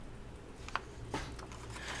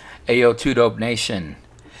Ayo, Two Dope Nation.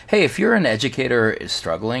 Hey, if you're an educator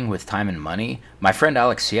struggling with time and money, my friend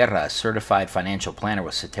Alex Sierra, a certified financial planner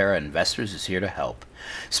with Cetera Investors, is here to help.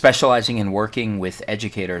 Specializing in working with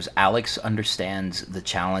educators, Alex understands the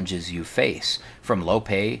challenges you face, from low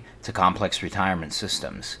pay to complex retirement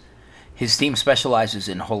systems. His team specializes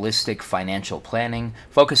in holistic financial planning,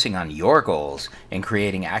 focusing on your goals and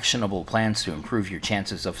creating actionable plans to improve your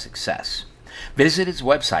chances of success. Visit his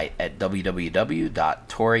website at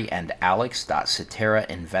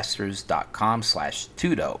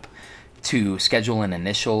www.toriandalex.ceterainvestors.com/2dope to schedule an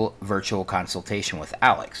initial virtual consultation with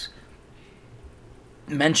Alex.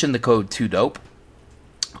 Mention the code 2dope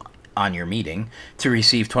on your meeting to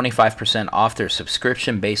receive 25% off their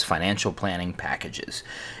subscription-based financial planning packages.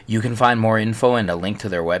 You can find more info and a link to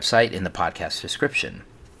their website in the podcast description.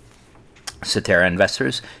 Cetera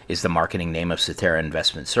Investors is the marketing name of Cetera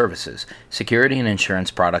Investment Services. Security and insurance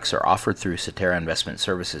products are offered through Cetera Investment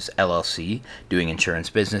Services LLC, doing insurance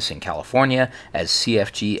business in California as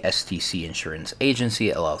CFG STC Insurance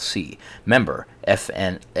Agency LLC. Member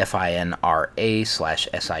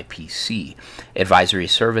FINRA/SIPC. Advisory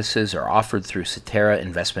services are offered through Cetera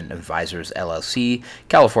Investment Advisors LLC,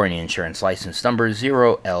 California Insurance License Number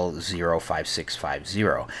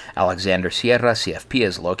 0L05650. Alexander Sierra, CFP,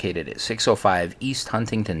 is located at 605 East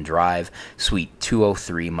Huntington Drive, Suite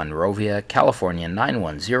 203, Monrovia, California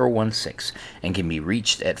 91016, and can be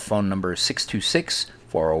reached at phone number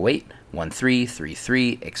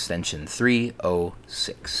 626-408-1333, extension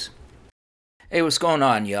 306. Hey, what's going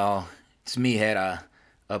on, y'all? It's me, Hera,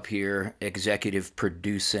 up here, executive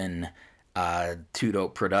producing Two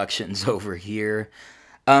Dope Productions over here.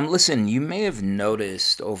 Listen, you may have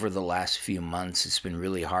noticed over the last few months it's been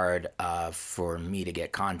really hard for me to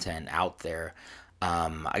get content out there.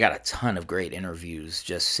 I got a ton of great interviews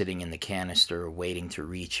just sitting in the canister waiting to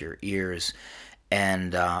reach your ears.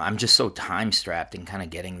 And I'm just so time strapped in kind of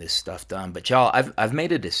getting this stuff done. But y'all, I've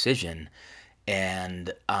made a decision,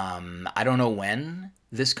 and I don't know when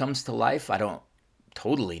this comes to life. I don't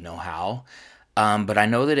totally know how, but I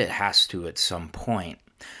know that it has to at some point.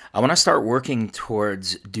 I want to start working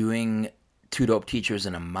towards doing Two Dope Teachers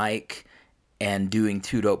and a mic and doing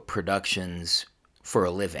Two Dope Productions for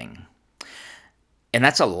a living. And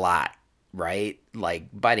that's a lot, right? Like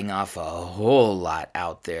biting off a whole lot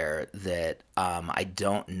out there that I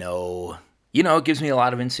don't know. It gives me a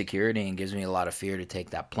lot of insecurity and gives me a lot of fear to take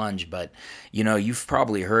that plunge. But, you've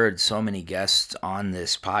probably heard so many guests on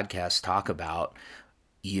this podcast talk about,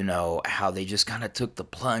 how they just kind of took the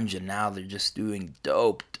plunge and now they're just doing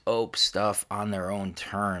dope stuff on their own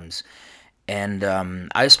terms. And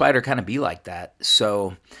I aspire to kind of be like that.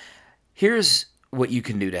 So here's what you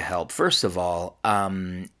can do to help. First of all,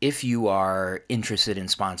 if you are interested in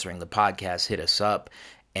sponsoring the podcast, hit us up.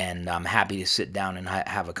 And I'm happy to sit down and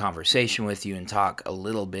have a conversation with you and talk a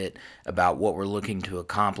little bit about what we're looking to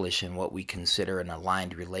accomplish and what we consider an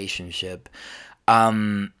aligned relationship.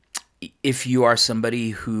 If you are somebody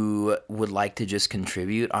who would like to just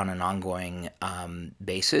contribute on an ongoing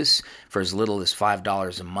basis for as little as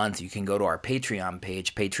 $5 a month, you can go to our Patreon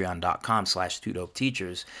page,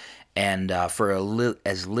 patreon.com/2dopeteachers. And for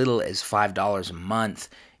as little as $5 a month,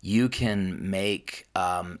 you can make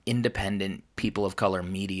independent people of color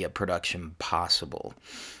media production possible.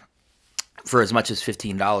 For as much as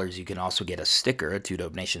 $15, you can also get a sticker, a Two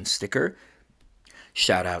Dope Nation sticker.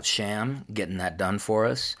 Shout out Sham, getting that done for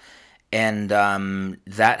us. And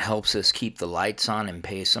that helps us keep the lights on and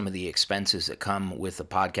pay some of the expenses that come with the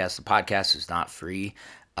podcast. The podcast is not free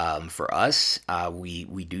for us.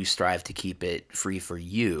 We do strive to keep it free for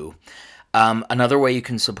you. Another way you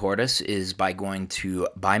can support us is by going to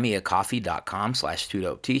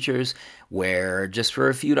buymeacoffee.com/2dopeteachers, where just for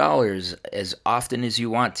a few dollars, as often as you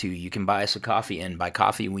want to, you can buy us a coffee. And by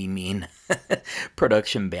coffee, we mean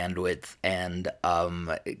production bandwidth and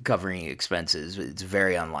covering expenses. It's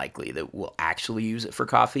very unlikely that we'll actually use it for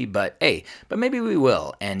coffee, but maybe we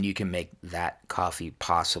will, and you can make that coffee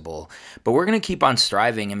possible. But we're going to keep on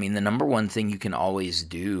striving. I mean, the number one thing you can always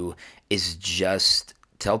do is just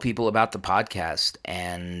tell people about the podcast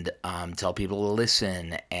and tell people to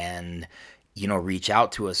listen and, reach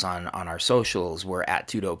out to us on our socials. We're at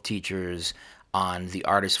Two Dope Teachers on the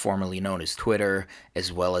artist formerly known as Twitter,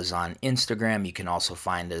 as well as on Instagram. You can also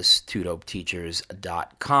find us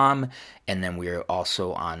twodopeteachers.com, and then we're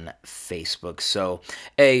also on Facebook. So,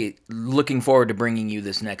 looking forward to bringing you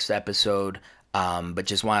this next episode, but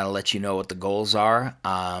just want to let you know what the goals are.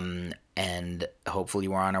 And hopefully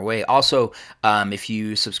we're on our way. Also, if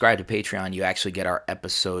you subscribe to Patreon, you actually get our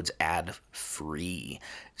episodes ad-free.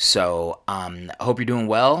 So I hope you're doing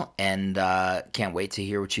well, and can't wait to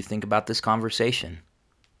hear what you think about this conversation.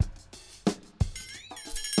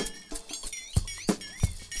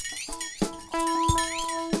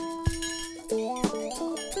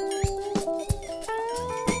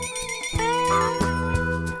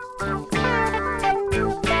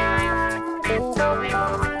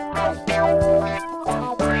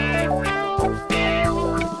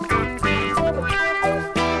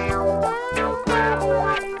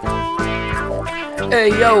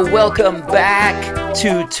 Hey yo, welcome back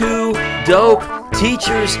to Two Dope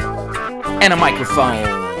Teachers and a Microphone.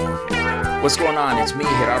 What's going on? It's me,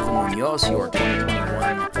 Gerardo Munoz, your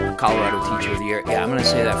 2021 Colorado Teacher of the Year. Yeah, I'm going to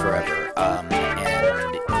say that forever.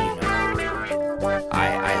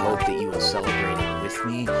 I hope that you will celebrate it with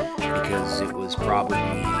me because it was probably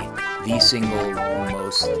the single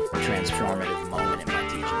most transformative moment in my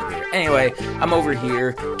teaching career. Anyway, I'm over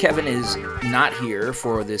here. Kevin is not here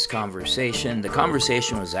for this conversation. The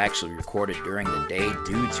conversation was actually recorded during the day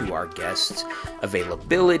due to our guests'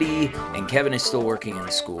 availability, and Kevin is still working in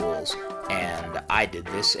schools, and I did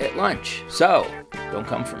this at lunch. So, don't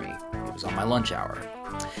come for me. It was on my lunch hour.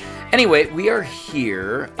 Anyway, we are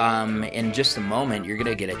here. In just a moment, you're going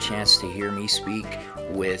to get a chance to hear me speak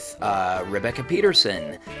with Rebecka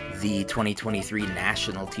Peterson, the 2023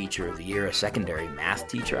 National Teacher of the Year, a secondary math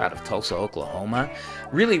teacher out of Tulsa, Oklahoma.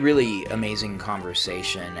 Really, really amazing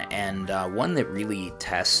conversation, and one that really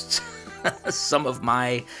tests some of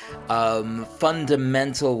my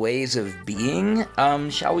fundamental ways of being,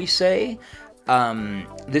 shall we say.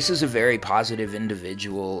 This is a very positive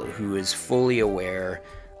individual who is fully aware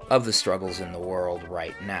of the struggles in the world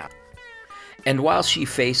right now. And while she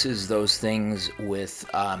faces those things with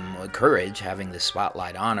courage, having the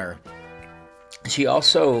spotlight on her, she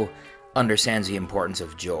also understands the importance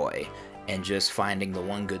of joy and just finding the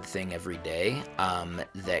one good thing every day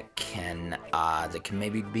that can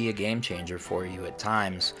maybe be a game changer for you at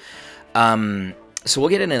times. So we'll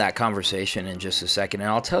get into that conversation in just a second, and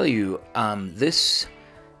I'll tell you, this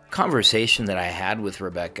conversation that I had with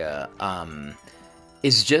Rebecka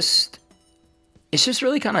it's just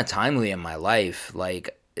really kind of timely in my life.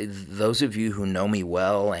 Like, those of you who know me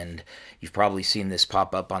well, and you've probably seen this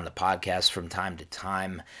pop up on the podcast from time to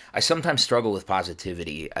time, I sometimes struggle with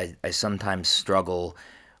positivity. I sometimes struggle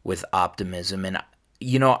with optimism. And,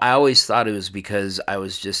 I always thought it was because I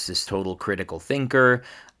was just this total critical thinker,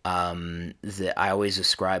 that I always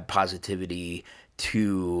ascribe positivity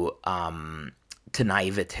to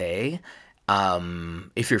naivete.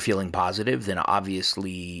 If you're feeling positive, then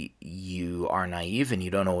obviously you are naive and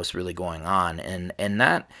you don't know what's really going on. And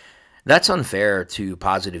that's unfair to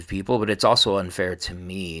positive people, but it's also unfair to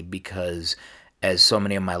me because, as so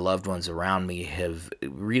many of my loved ones around me have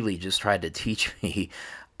really just tried to teach me,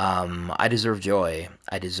 I deserve joy.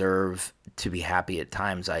 I deserve to be happy at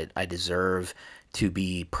times. I deserve to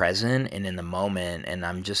be present and in the moment, and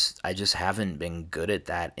I just haven't been good at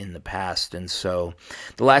that in the past. And so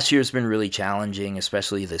the last year has been really challenging,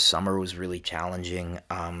 especially this summer was really challenging.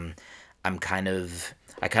 I kind of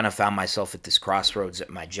found myself at this crossroads at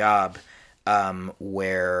my job,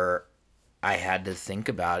 where I had to think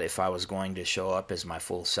about if I was going to show up as my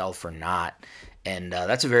full self or not. And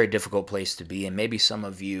that's a very difficult place to be, and maybe some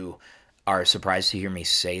of you are surprised to hear me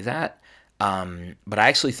say that. But I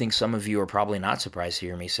actually think some of you are probably not surprised to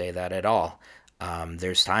hear me say that at all.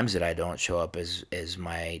 There's times that I don't show up as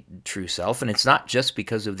my true self, and it's not just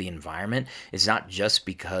because of the environment. It's not just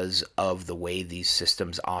because of the way these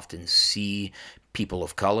systems often see people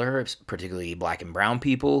of color, particularly black and brown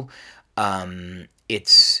people.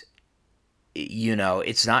 It's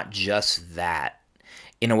not just that.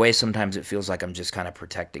 In a way, sometimes it feels like I'm just kind of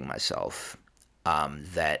protecting myself.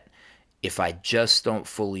 That if I just don't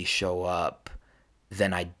fully show up,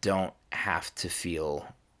 then I don't have to feel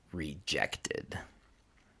rejected.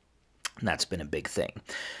 And that's been a big thing.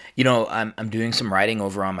 I'm doing some writing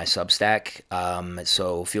over on my Substack,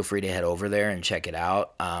 so feel free to head over there and check it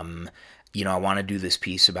out. I want to do this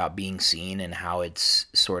piece about being seen and how it's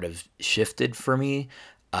sort of shifted for me.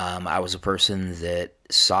 I was a person that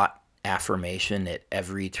sought affirmation at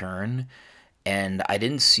every turn, and I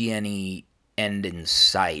didn't see any end in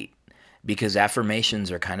sight, because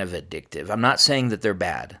affirmations are kind of addictive. I'm not saying that they're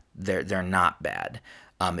bad. They're not bad.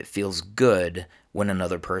 It feels good when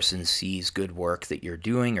another person sees good work that you're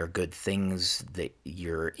doing, or good things that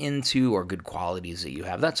you're into, or good qualities that you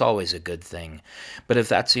have. That's always a good thing. But if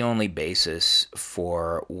that's the only basis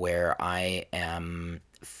for where I am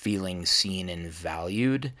feeling seen and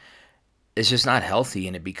valued, it's just not healthy,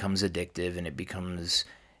 and it becomes addictive, and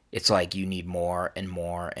it's like you need more and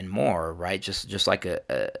more and more, right? Just like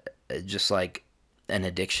just like an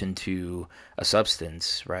addiction to a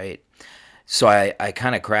substance, right? So I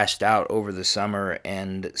kind of crashed out over the summer,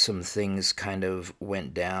 and some things kind of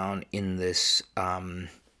went down in this,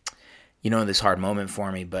 this hard moment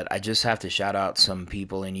for me. But I just have to shout out some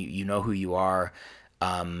people, and you know who you are,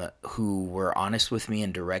 who were honest with me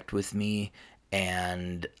and direct with me,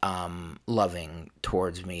 and loving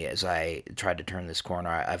towards me as I tried to turn this corner.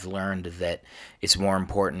 I've learned that it's more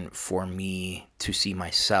important for me to see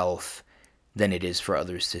myself than it is for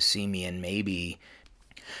others to see me, and maybe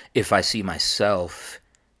If I see myself,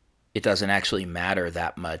 it doesn't actually matter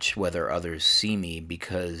that much whether others see me,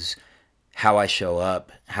 because how I show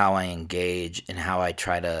up, how I engage, and how I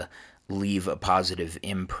try to leave a positive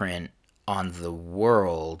imprint on the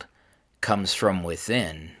world comes from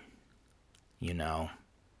within, you know.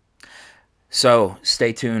 So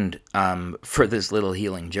stay tuned for this little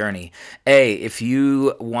healing journey. Hey, if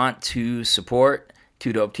you want to support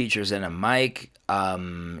Two Dope Teachers and a Mic,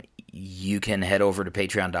 you can head over to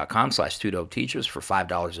patreon.com/2dopeteachers for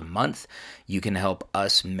 $5 a month. You can help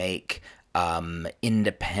us make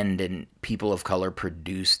independent, people of color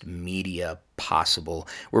produced media possible.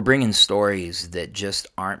 We're bringing stories that just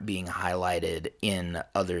aren't being highlighted in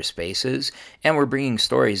other spaces, and we're bringing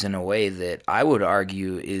stories in a way that I would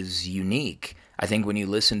argue is unique. I think when you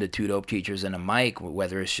listen to Two Dope Teachers and a Mic,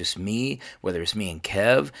 whether it's just me, whether it's me and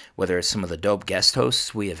Kev, whether it's some of the dope guest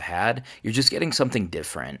hosts we have had, you're just getting something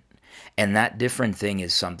different. And that different thing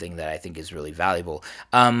is something that I think is really valuable.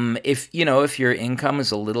 If your income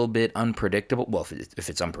is a little bit unpredictable, well, if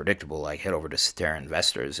it's unpredictable, like head over to Cetera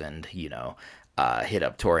Investors and hit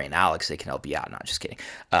up Tori and Alex. They can help you out. Not just kidding.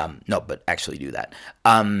 No, but actually do that.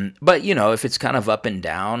 But if it's kind of up and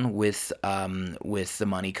down with the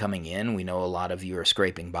money coming in, we know a lot of you are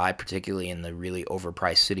scraping by, particularly in the really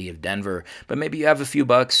overpriced city of Denver. But maybe you have a few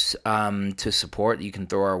bucks to support that you can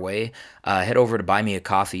throw our way. Head over to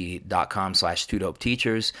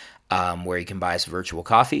buymeacoffee.com/2dopeteachers, where you can buy us virtual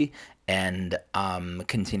coffee and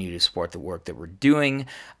continue to support the work that we're doing.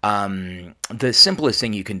 The simplest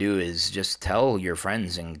thing you can do is just tell your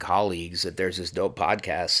friends and colleagues that there's this dope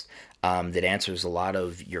podcast that answers a lot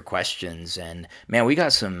of your questions. And man, we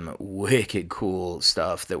got some wicked cool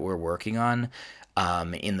stuff that we're working on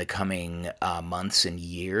in the coming months and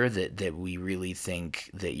year that we really think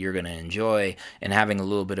that you're going to enjoy. And having a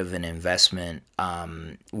little bit of an investment,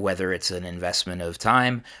 whether it's an investment of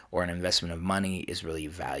time or an investment of money, is really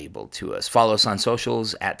valuable to us. Follow us on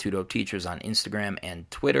socials at Two Dope Teachers on Instagram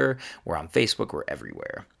and Twitter. We're on Facebook. We're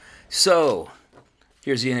everywhere. So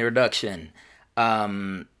here's the introduction.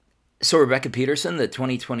 So Rebecka Peterson, the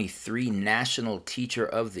 2023 National Teacher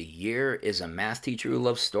of the Year, is a math teacher who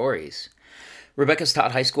loves stories. Rebecka's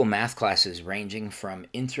taught high school math classes ranging from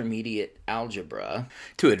intermediate algebra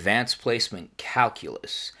to advanced placement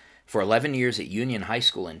calculus for 11 years at Union High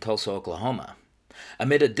School in Tulsa, Oklahoma.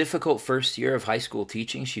 Amid a difficult first year of high school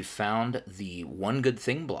teaching, she found the One Good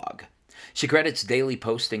Thing blog. She credits daily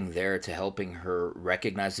posting there to helping her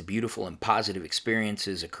recognize the beautiful and positive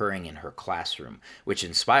experiences occurring in her classroom, which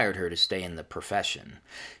inspired her to stay in the profession.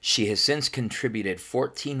 She has since contributed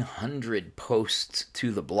 1,400 posts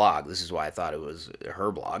to the blog. This is why I thought it was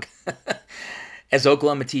her blog. As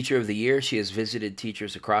Oklahoma Teacher of the Year, she has visited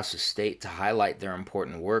teachers across the state to highlight their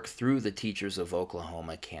important work through the Teachers of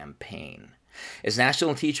Oklahoma campaign. As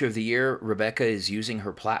National Teacher of the Year, Rebecka is using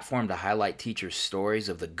her platform to highlight teachers' stories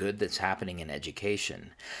of the good that's happening in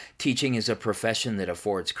education. Teaching is a profession that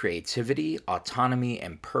affords creativity, autonomy,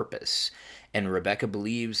 and purpose, and Rebecka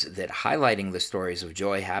believes that highlighting the stories of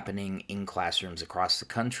joy happening in classrooms across the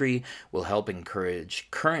country will help encourage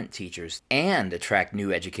current teachers and attract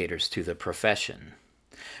new educators to the profession.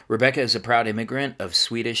 Rebecka is a proud immigrant of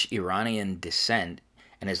Swedish-Iranian descent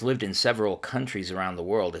and has lived in several countries around the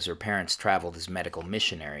world as her parents traveled as medical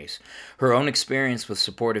missionaries. Her own experience with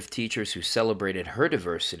supportive teachers who celebrated her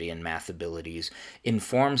diversity and math abilities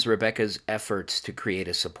informs Rebecka's efforts to create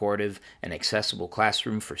a supportive and accessible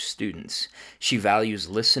classroom for students. She values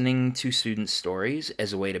listening to students' stories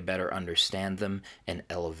as a way to better understand them and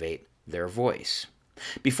elevate their voice.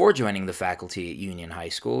 Before joining the faculty at Union High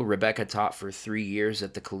School, Rebecka taught for 3 years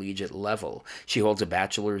at the collegiate level. She holds a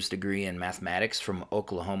bachelor's degree in mathematics from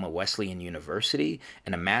Oklahoma Wesleyan University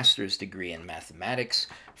and a master's degree in mathematics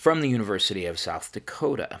from the University of South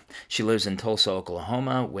Dakota. She lives in Tulsa,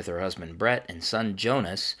 Oklahoma with her husband Brett and son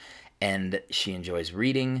Jonas, and she enjoys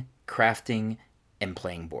reading, crafting, and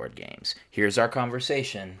playing board games. Here's our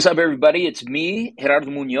conversation. What's up, everybody? It's me,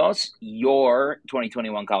 Gerardo Munoz, your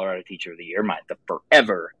 2021 Colorado Teacher of the Year. The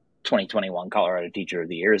forever 2021 Colorado Teacher of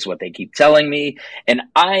the Year is what they keep telling me. And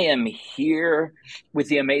I am here with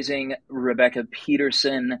the amazing Rebecka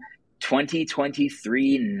Peterson,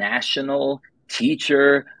 2023 National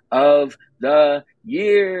Teacher of the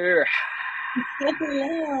Year.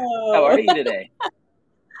 Hello. How are you today?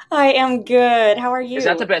 I am good. How are you? Is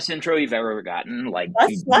that the best intro you've ever gotten?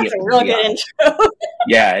 That's a real good intro.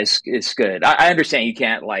 Yeah, it's good. I understand you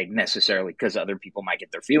can't necessarily, because other people might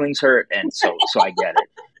get their feelings hurt, and so I get it.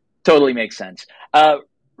 Totally makes sense.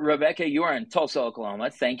 Rebecka, you are in Tulsa,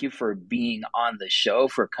 Oklahoma. Thank you for being on the show,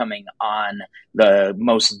 for coming on the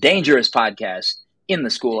most dangerous podcast in the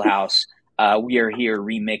schoolhouse. We are here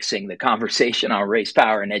remixing the conversation on race,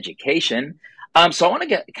 power, and education. So I want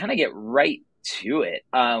to get right to it.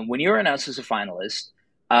 When you were announced as a finalist,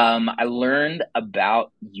 I learned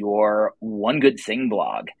about your One Good Thing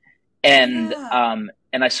blog, and Yeah.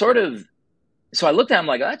 and I sort of so I looked at it, I'm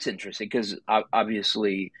like, oh, that's interesting because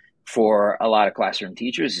obviously for a lot of classroom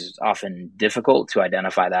teachers, it's often difficult to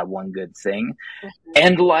identify that one good thing.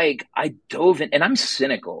 And like I dove in, and I'm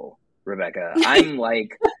cynical, Rebecca. I'm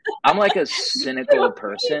like a cynical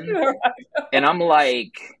person, and I'm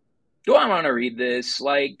like, do I want to read this?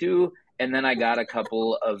 And then I got a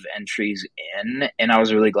couple of entries in, and I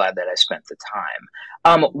was really glad that I spent the time.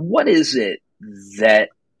 That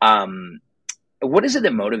um, what is it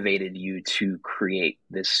that motivated you to create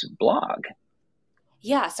this blog?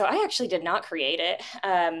 Yeah, so I actually did not create it.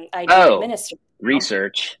 I do Oh, administer now.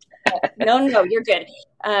 research. No, you're good.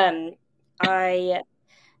 Um, I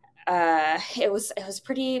it was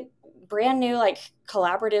pretty brand new, like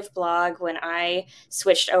collaborative blog when I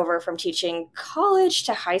switched over from teaching college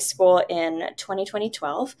to high school in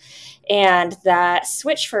 2012. And that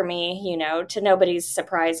switch for me, to nobody's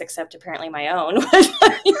surprise except apparently my own, was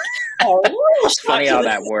like a real It's shock funny to how the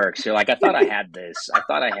that works. You're like, I thought I had this. I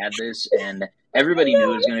thought I had this, and everybody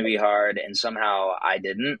knew it was going to be hard, and somehow I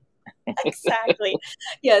didn't. Exactly.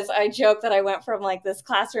 Yes, I joke that I went from like this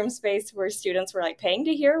classroom space where students were like paying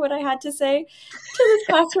to hear what I had to say to this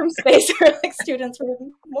classroom space where like students were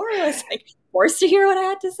more or less like forced to hear what I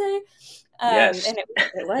had to say. Yes. And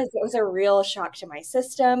it was a real shock to my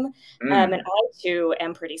system. And Mm, I too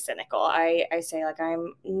am pretty cynical. I say like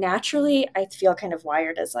I'm naturally, I feel kind of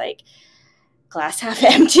wired as like glass half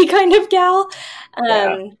empty kind of gal. yeah.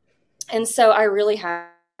 Um, and so I really had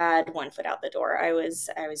one foot out the door. I was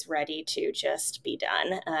ready to just be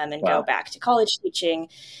done, and go Wow. back to college teaching.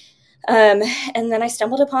 Um, and then I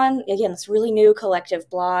stumbled upon again this really new collective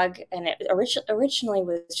blog, and it originally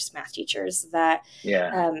was just math teachers that Yeah.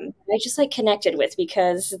 I just like connected with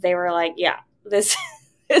because they were like, yeah, this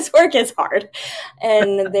this work is hard,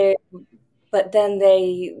 and they but then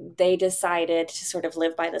they decided to sort of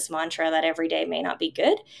live by this mantra that every day may not be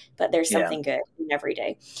good, but there's Yeah. something good in every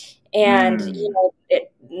day. And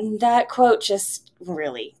Mm. that quote just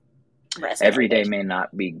really Every day resonated. may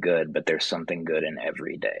not be good, but there's something good in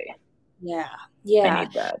every day. Yeah, I yeah,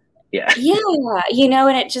 need that. Yeah. yeah.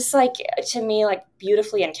 And it just like to me like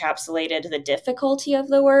beautifully encapsulated the difficulty of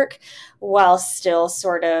the work while still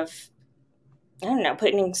sort of, I don't know,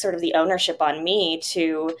 putting sort of the ownership on me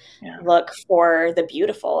to Yeah. look for the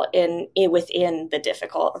beautiful in within the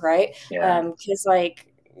difficult, right? Yeah. Because like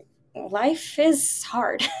life is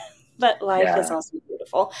hard, but life is Yeah. also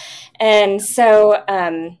beautiful. And so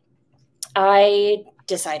I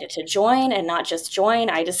decided to join, and not just join,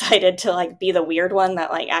 I decided to like be the weird one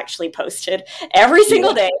that like actually posted every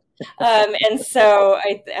single Yeah. day. And so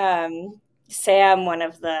Sam, one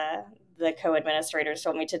of the co-administrators,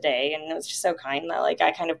 told me today, and it was just so kind that like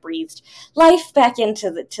I kind of breathed life back into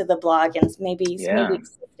the blog and maybe Yeah.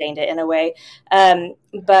 sustained it in a way.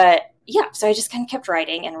 But yeah, so I just kind of kept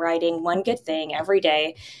writing and writing one good thing every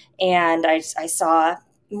day, and I saw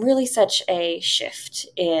really such a shift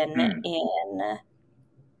Mm. in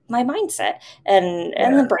my mindset, and the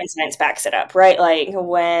Yeah. brain science backs it up, right? Like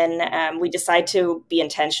when we decide to be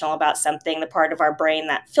intentional about something, the part of our brain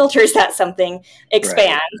that filters that something Right.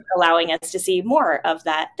 expands, allowing us to see more of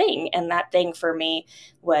that thing. And that thing for me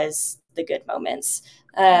was the good moments.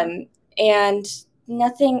 Yeah. And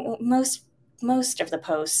nothing most of the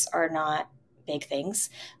posts are not big things,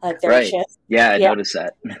 like they're Right. just, Yeah, I yeah, noticed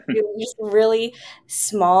that. just really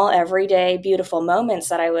small, everyday, beautiful moments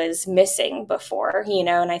that I was missing before.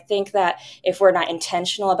 And I think that if we're not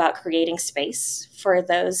intentional about creating space for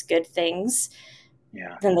those good things,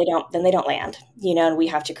 Yeah. then they don't land, and we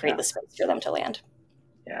have to create Yeah. the space for them to land.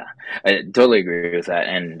 Yeah. I totally agree with that.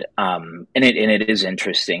 And it is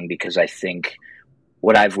interesting because I think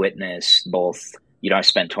what I've witnessed both, I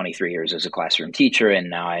spent 23 years as a classroom teacher, and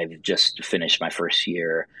now I've just finished my first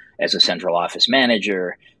year as a central office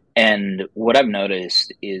manager. And what I've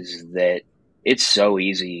noticed is that it's so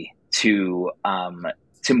easy to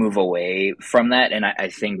move away from that. And I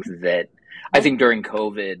think during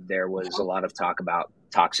COVID there was a lot of talk about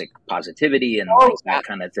toxic positivity and Oh like yeah. that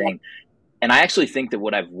kind of thing. And I actually think that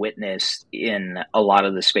what I've witnessed in a lot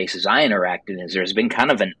of the spaces I interact in is there's been kind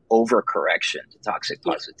of an overcorrection to toxic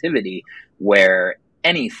Yeah. positivity where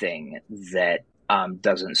anything that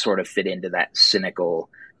doesn't sort of fit into that cynical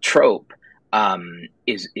trope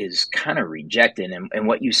is kind of rejected. And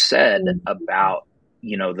what you said about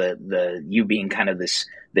the you being kind of this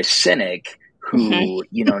cynic Mhm.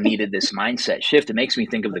 who needed this mindset shift, it makes me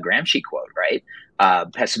think of the Gramsci quote,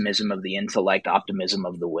 right? Pessimism of the intellect, optimism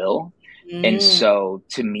of the will. And Mm, so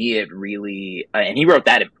to me, it really, and he wrote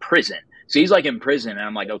that in prison. So he's like in prison, and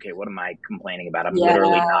I'm like, okay, what am I complaining about? I'm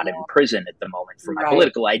literally yeah, not in prison at the moment for my right.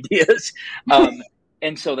 political ideas. Um,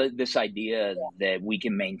 and so this idea that we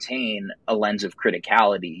can maintain a lens of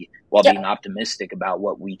criticality while being Yeah, optimistic about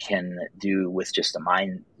what we can do with just a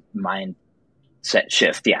mindset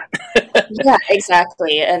shift. Yeah. yeah,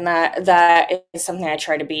 exactly. And that is something I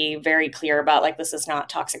try to be very clear about. Like, this is not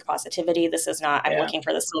toxic positivity. This is not, I'm Yeah. looking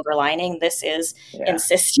for the silver lining. This is Yeah.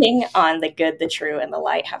 insisting on the good, the true, and the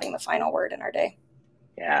light having the final word in our day.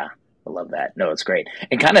 Yeah. I love that. No, it's great.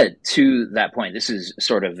 And kind of to that point, this is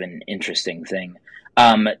sort of an interesting thing.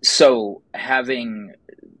 So having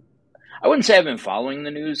I wouldn't say I've been following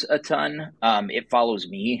the news a ton. It follows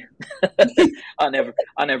me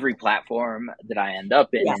on every platform that I end up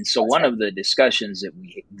in, Yeah, and so that's one right. of the discussions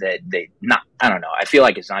that they not I don't know. I feel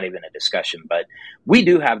like it's not even a discussion, but we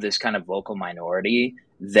do have this kind of vocal minority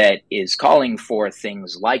that is calling for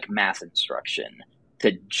things like math instruction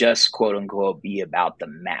to just quote unquote be about the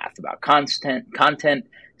math, about content,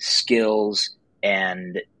 skills,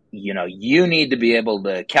 and you need to be able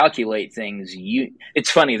to calculate things.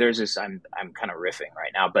 It's funny, there's this, I'm kind of riffing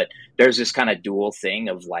right now, but there's this kind of dual thing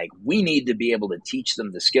of like, we need to be able to teach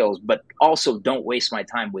them the skills, but also don't waste my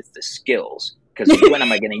time with the skills, because when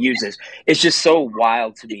am I going to use this? It's just so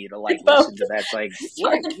wild to me to like It's both. listen to that. It's like, It's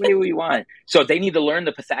what do we want? So they need to learn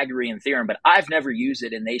the Pythagorean theorem, but I've never used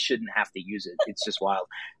it and they shouldn't have to use it. It's just wild.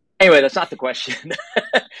 Anyway, that's not the question.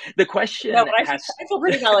 The No, question but has, I feel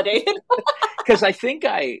pretty validated. because I think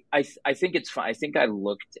it's fine. I think I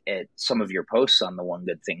looked at some of your posts on the One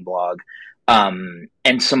Good Thing blog, and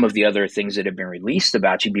some of the other things that have been released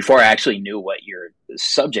about you before I actually knew what your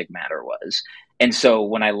subject matter was. And so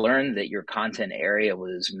when I learned that your content area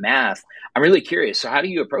was math, I'm really curious. So how do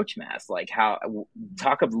you approach math? Like, how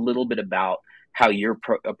talk a little bit about how your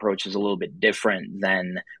approach is a little bit different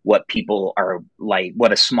than what people are like,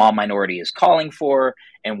 what a small minority is calling for,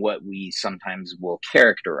 and what we sometimes will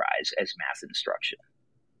characterize as math instruction.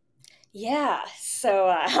 Yeah.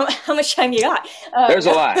 So, how much time you got? There's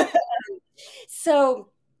a No. lot. So,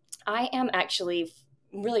 I am actually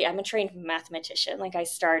really, I'm a trained mathematician. Like, I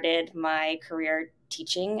started my career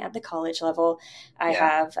teaching at the college level. I Yeah.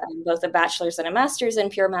 have both a bachelor's and a master's in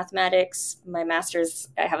pure mathematics. My master's,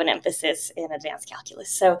 I have an emphasis in advanced calculus.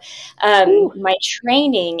 So, Ooh, my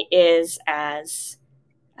training is as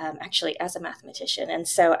actually as a mathematician. And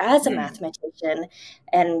so, as a mm, mathematician,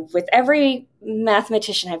 and with every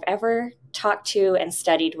mathematician I've ever talked to and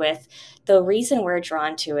studied with, the reason we're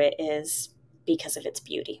drawn to it is because of its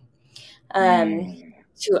beauty. Um, mm,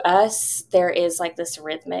 to us, there is like this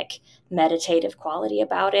rhythmic, meditative quality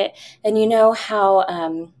about it. And how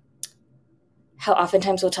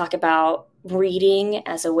oftentimes we'll talk about reading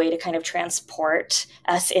as a way to kind of transport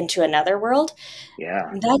us into another world.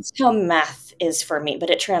 yeah. That's how math is for me, but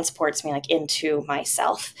it transports me like into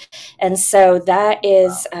myself. And so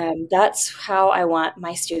Wow. that's how I want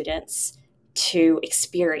my students to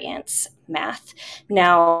experience math.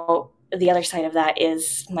 Now, the other side of that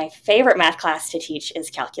is my favorite math class to teach is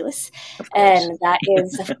calculus. Of course. And that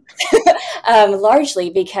is largely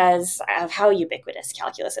because of how ubiquitous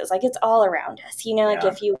calculus is. Like, it's all around us. Like, Yeah.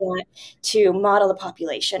 if you want to model the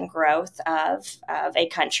population growth of a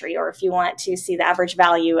country, or if you want to see the average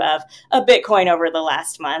value of a Bitcoin over the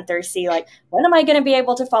last month, or see like, when am I going to be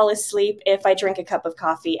able to fall asleep if I drink a cup of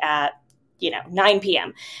coffee at 9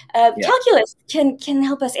 p.m. Yeah. Calculus can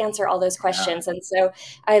help us answer all those Yeah. questions. And so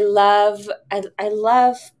I love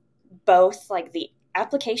both, like the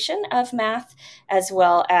application of math, as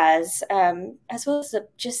well as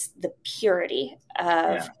just the purity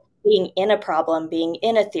Yeah. of being in a problem, being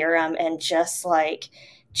in a theorem, and just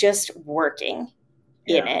working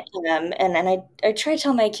in Yeah. it. And I try to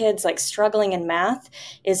tell my kids, like, struggling in math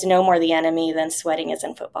is no more the enemy than sweating is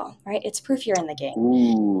in football, right? It's proof you're in the game.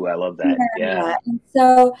 Ooh, I love that. Yeah. Yeah. And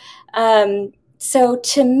so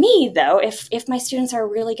to me, though, if my students are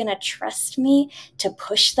really going to trust me to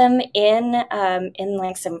push them in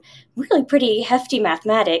like some really pretty hefty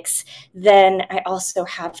mathematics, then I also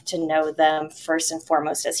have to know them first and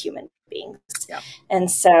foremost as human beings. Yeah. And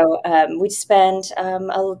so we spend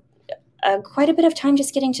quite a bit of time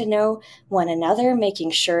just getting to know one another, making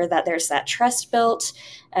sure that there's that trust built.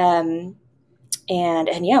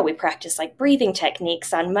 And yeah, we practice like breathing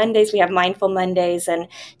techniques on Mondays. We have mindful Mondays, and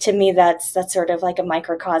to me, that's sort of like a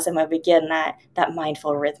microcosm of, again, that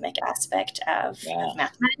mindful rhythmic aspect of Yeah.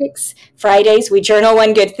 mathematics. Fridays we journal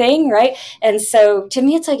one good thing, right? And so to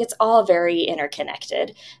me, it's like it's all very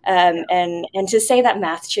interconnected. Yeah. And to say that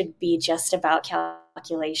math should be just about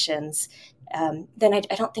calculations then I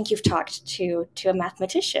don't think you've talked to a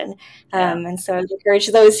mathematician. Yeah. And so I would encourage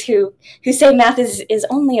those who say math is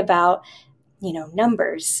only about,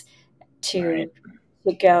 numbers, Right.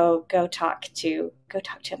 to go talk to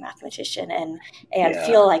a mathematician and Yeah.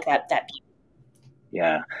 feel like that.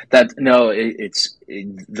 Yeah. That no,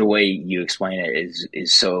 the way you explain it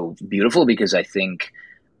is so beautiful because I think,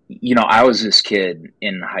 I was this kid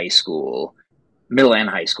in high school, middle and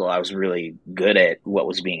high school. I was really good at what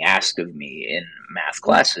was being asked of me in math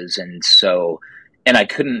classes. And I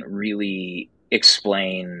couldn't really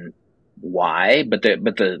explain why, but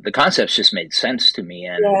the concepts just made sense to me.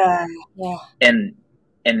 Yeah, yeah. And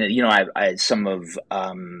I had some of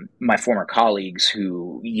my former colleagues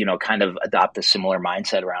who kind of adopt a similar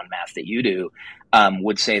mindset around math that you do,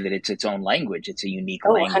 would say that it's its own language, it's a unique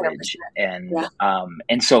Oh, language. 100%.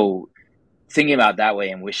 And so thinking about it that way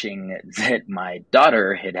and wishing that my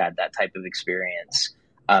daughter had that type of experience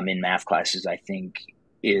in math classes, I think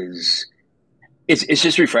is it's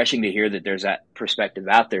just refreshing to hear that there's that perspective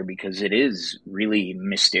out there, because it is really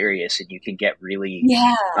mysterious and you can get really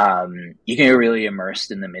Yeah.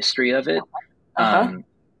 immersed in the mystery of it. Uh-huh.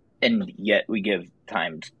 And yet we give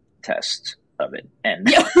timed tests of it. And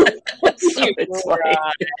Yeah. so it's like, Right.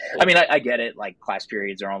 I mean, I get it. Like, class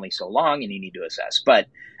periods are only so long and you need to assess, but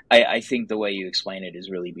I think the way you explain it is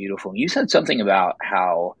really beautiful. You said something about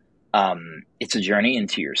how it's a journey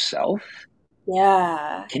into yourself.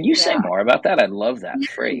 Yeah. Can you say Yeah. more about that? I love that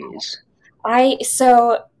phrase. And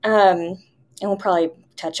we'll probably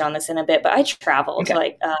touch on this in a bit, but I traveled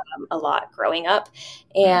Okay. a lot growing up,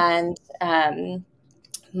 Mhm. and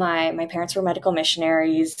my parents were medical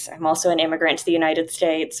missionaries. I'm also an immigrant to the United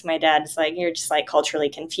States. My dad's like, you're just like culturally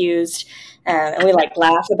confused, and we like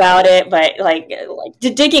laugh about it, but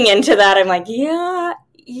digging into that, I'm like, yeah,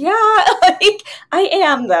 yeah, like I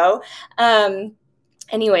am though.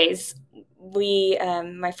 Anyways, we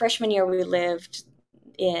my freshman year we lived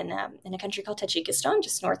in a country called Tajikistan,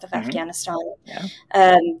 just north of Mhm. Afghanistan.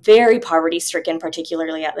 Yeah. Very poverty stricken,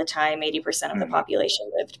 particularly at the time. 80% of the Mhm.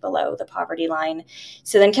 population lived below the poverty line.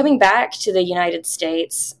 So then coming back to the United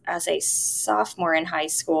States as a sophomore in high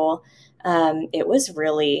school, it was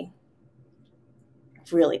really,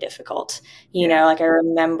 really difficult. Yeah. Like I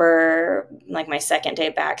remember like my second day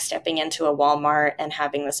back stepping into a Walmart and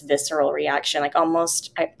having this visceral reaction, I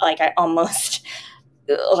almost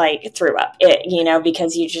like threw up it,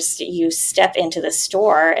 because you step into the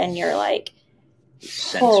store and you're like,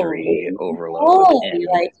 Sensory holy overload. moly, And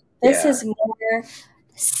like this yeah, is more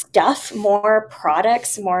stuff, more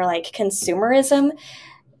products, more like consumerism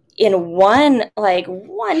in one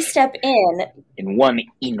step in. in one Now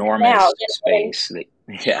enormous an space that,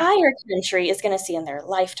 yeah. entire country is going to see in their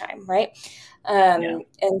lifetime, right? Yeah.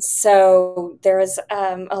 And so there was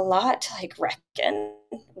a lot to like reckon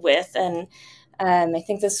with, and I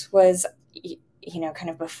think this was kind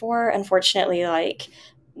of before, unfortunately, like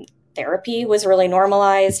therapy was really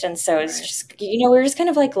normalized, and so it's Right. just we were just kind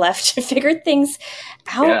of like left to figure things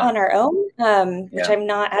out Yeah. on our own, which Yeah. I'm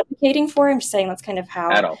not advocating for. I'm just saying that's kind of At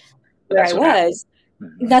how all. But where I that's what happened. was.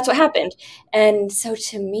 Mhm. That's what happened. And so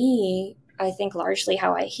to me, I think largely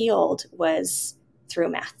how I healed was through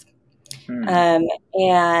math. Hmm. Um,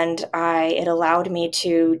 and it allowed me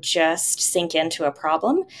to just sink into a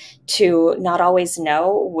problem, to not always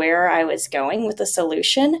know where I was going with the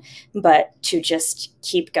solution, but to just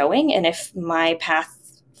keep going. And if my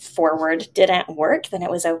path forward didn't work, then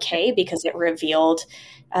it was okay, because it revealed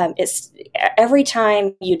it's every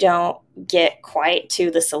time you don't get quite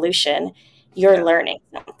to the solution, you're Yeah. learning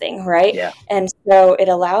something, right? Yeah. And so it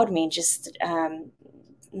allowed me just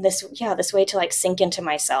this way to like sink into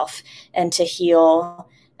myself and to heal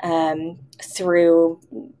through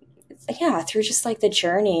just like the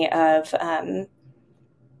journey of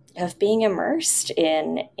being immersed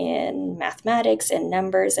in mathematics and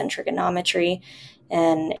numbers and trigonometry,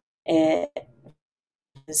 and it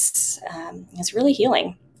is really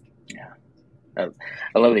healing. Yeah.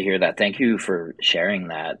 I love to hear that. Thank you for sharing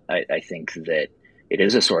that. I think that it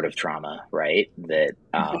is a sort of trauma, right? That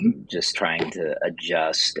Mhm. just trying to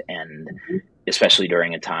adjust, and especially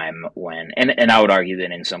during a time when, and I would argue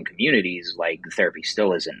that in some communities, like, therapy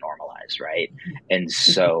still isn't normalized, right? And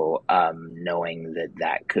so knowing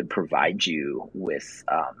that could provide you with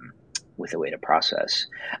a way to process,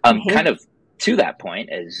 kind Mhm. of to that point,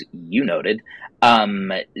 as you noted.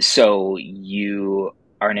 So you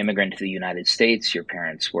are an immigrant to the United States. Your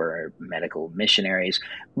parents were medical missionaries.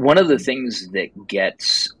 One of the things that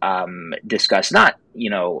gets discussed, not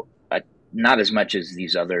as much as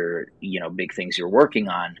these other big things you're working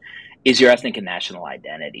on, is your ethnic and national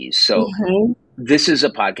identities. So Mhm. this is a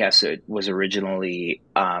podcast that was originally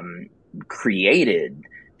created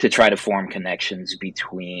to try to form connections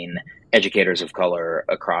between educators of color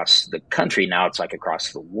across the country. Now it's like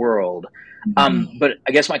across the world. Mhm. But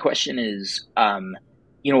I guess my question is,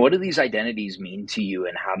 what do these identities mean to you,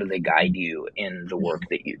 and how do they guide you in the work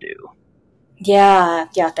that you do? Yeah,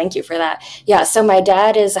 yeah, thank you for that. Yeah, so my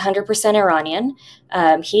dad is 100% Iranian.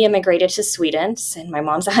 He immigrated to Sweden, and my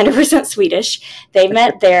mom's 100% Swedish. They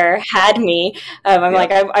met there, had me. I'm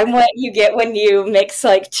like, Yep. I'm what you get when you mix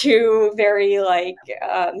like two very like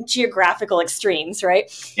geographical extremes, right?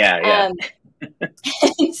 Yeah. Yeah. Um,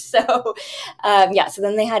 so yeah, so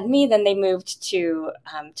then they had me. Then they moved to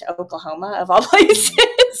Oklahoma of all Mhm.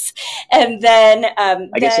 places, and then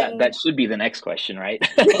I guess that should be the next question, right?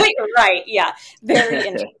 right, right, yeah, very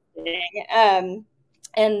interesting.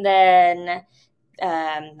 And then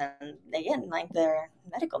again, like they're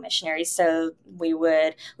medical missionaries, so we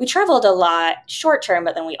traveled a lot short term,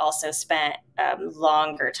 but then we also spent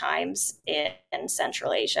longer times in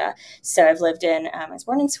Central Asia. So I've lived in I was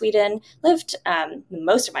born in Sweden, lived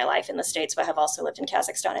most of my life in the States, but have also lived in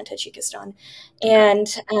Kazakhstan and Tajikistan. Okay.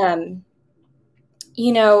 And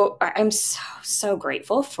I'm so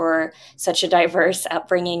grateful for such a diverse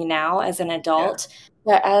upbringing now as an Yeah. adult.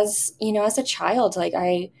 But as a child, like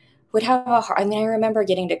I would have I mean, I remember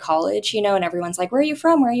getting to college, and everyone's like, where are you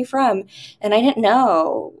from? Where are you from? And I didn't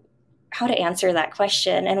know how to answer that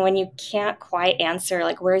question. And when you can't quite answer,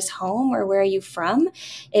 like, where's home or where are you from?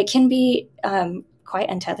 It can be quite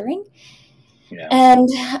untethering. Yeah. And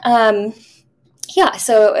yeah,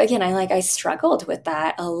 so again, I struggled with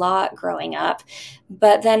that a lot growing up.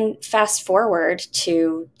 But then fast forward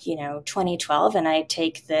to 2012, and I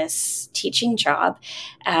take this teaching job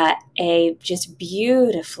at a just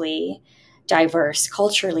beautifully diverse,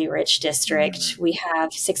 culturally rich district. Mm. We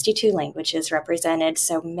have 62 languages represented,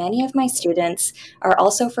 so many of my students are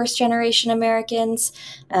also first generation Americans.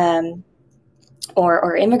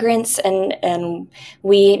 Or immigrants, and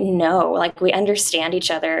we know, like, we understand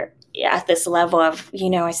each other at this level of,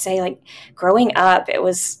 I say, like, growing up, it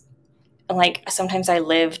was like sometimes I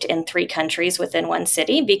lived in three countries within one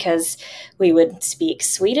city because we would speak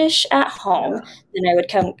Swedish at home, Yeah. then I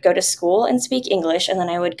would go to school and speak English, and then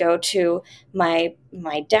I would go to my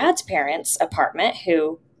dad's parents' apartment,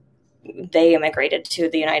 who they immigrated to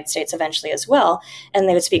the United States eventually as well, and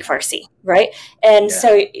they would speak Yeah. Farsi, right? And Yeah.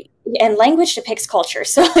 so, and language depicts culture.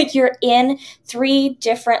 So, like, you're in three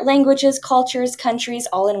different languages, cultures, countries,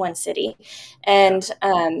 all in one city. Yeah.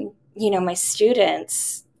 And, my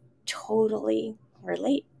students totally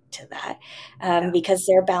relate to that Yeah. because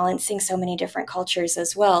they're balancing so many different cultures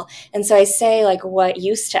as well. And so I say, like, what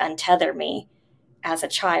used to untether me as a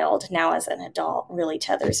child, now as an adult, really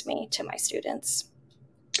tethers me to my students.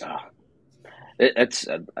 Ah,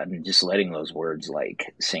 I'm just letting those words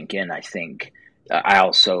like sink in. I think I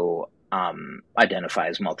also identify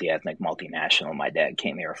as multi-ethnic, multinational. My dad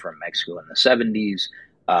came here from Mexico in the '70s.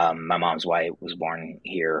 My mom's wife was born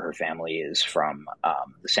here. Her family is from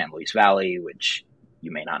the San Luis Valley, which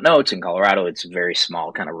you may not know. It's in Colorado. It's a very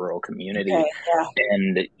small, kind of rural Okay, community. yeah.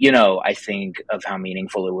 And, I think of how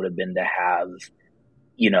meaningful it would have been to have,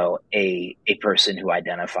 a person who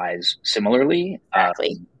identifies similarly.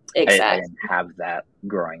 Exactly. I Exactly. didn't have that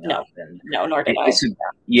growing No, up, and no, nor did I. it's a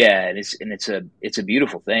yeah, it's a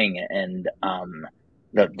beautiful thing, and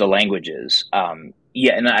the languages,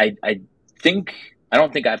 yeah, and think I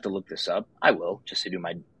don't think I have to look this up. I will, just to do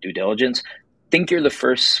my due diligence. Think you're the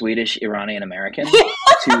first Swedish Iranian American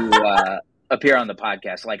to appear on the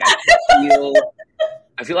podcast. Like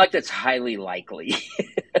I feel like that's highly likely.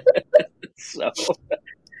 So,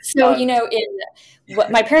 So, um, in what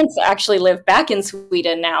my parents actually live back in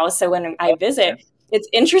Sweden now. So when I okay, visit, it's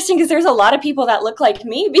interesting because there's a lot of people that look like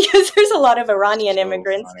me because there's a lot of Iranian so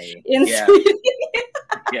immigrants funny. in Yeah. Sweden. Yeah.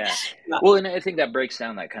 Yeah, Well, and I think that breaks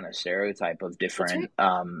down that kind of stereotype of that's right.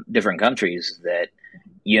 different countries that,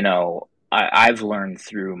 I've learned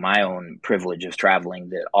through my own privilege of traveling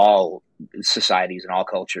that all societies and all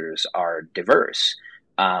cultures are diverse.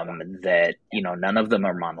 Yeah, That, none of them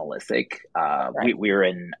are monolithic. right. We were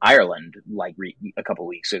in Ireland like a couple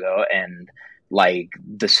weeks ago, and like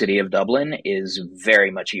the city of Dublin is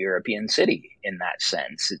very much a European city in that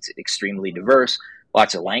sense. It's extremely diverse,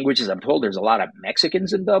 lots of languages. I'm told there's a lot of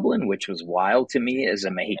Mexicans in Dublin, which was wild to me as a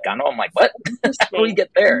Mexicano. I'm like, what? How do we Interesting.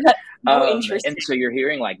 get there? That's so And interesting. so you're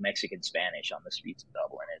hearing like Mexican Spanish on the streets of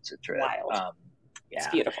Dublin. It's a trip. Wild. It's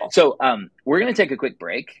Yeah. beautiful. So we're going to take a quick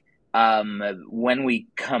break. When we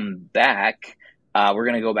come back, we're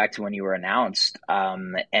going to go back to when you were announced,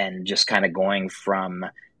 and just kind of going from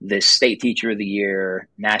the state teacher of the year,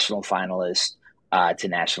 national finalist, to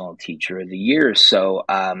national teacher of the year. So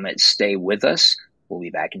stay with us. We'll be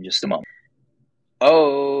back in just a moment.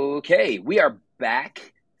 Okay, we are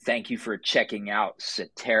back. Thank you for checking out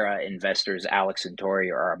Cetera Investors. Alex and Tori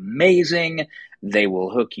are amazing. They will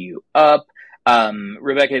hook you up.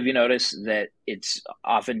 Rebecca, have you noticed that it's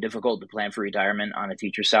often difficult to plan for retirement on a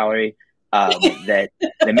teacher salary? That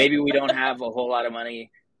maybe we don't have a whole lot of money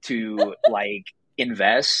to like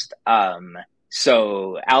invest.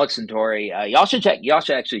 So Alex and Tori, y'all should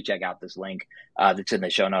actually check out this link that's in the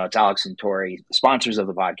show notes. Alex and Tori, sponsors of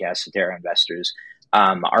the podcast, Cetera Investors,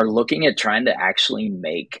 are looking at trying to actually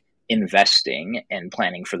make investing and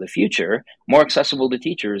planning for the future more accessible to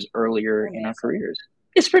teachers earlier in our careers.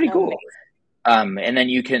 It's pretty cool. And then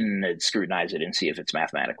you can scrutinize it and see if it's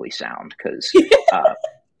mathematically sound, because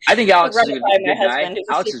I think Alex is a good guy.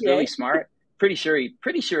 Alex is really smart. Pretty sure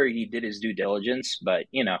he did his due diligence, but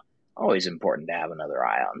always important to have another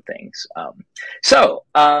eye on things. So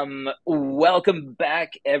welcome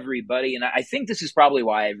back, everybody. And I think this is probably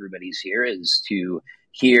why everybody's here, is to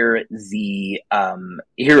hear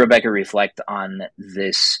Rebecka reflect on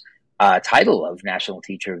this title of National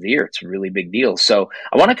Teacher of the Year. It's a really big deal. So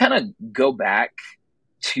I want to kind of go back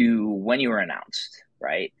to when you were announced,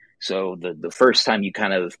 right? So the first time you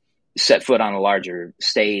kind of set foot on a larger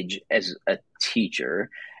stage as a teacher,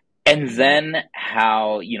 and then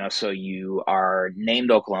how, so you are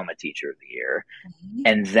named Oklahoma Teacher of the Year. Mm-hmm.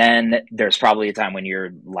 And then there's probably a time when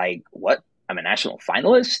you're like, what? I'm a national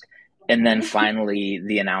finalist? And then finally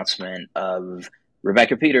the announcement of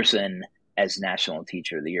Rebecka Peterson as National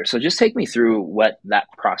Teacher of the Year. So just take me through what that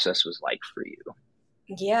process was like for you.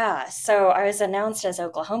 Yeah. So I was announced as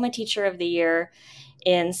Oklahoma Teacher of the Year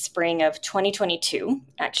in spring of 2022,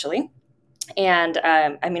 actually. And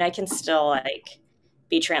I can still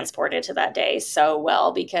be transported to that day so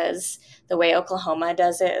well, because the way Oklahoma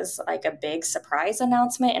does it is like a big surprise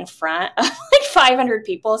announcement in front of 500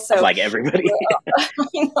 people. So like everybody,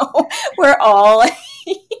 we're all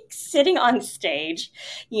sitting on stage,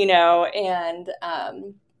 and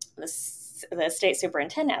the state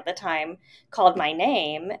superintendent at the time called my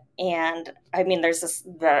name, and there's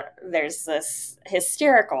this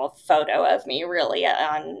hysterical photo of me really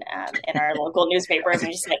on in our local newspaper, and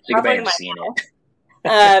just covering my mouth.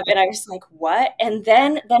 And I was like, what? And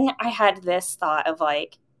then I had this thought of I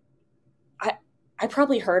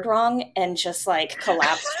probably heard wrong and just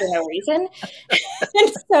collapsed for no reason.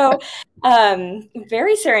 And so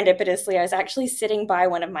very serendipitously, I was actually sitting by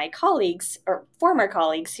one of my colleagues, or former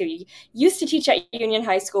colleagues, who used to teach at Union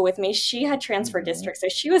High School with me. She had transferred districts, so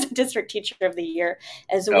she was a district teacher of the year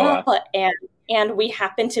as well. And we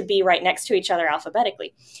happened to be right next to each other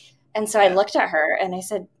alphabetically. And so I looked at her and I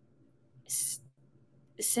said,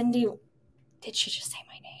 Cindy, did she just say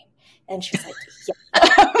my name? And she was like,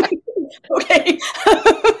 yeah. Okay.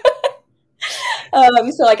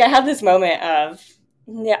 So I had this moment of,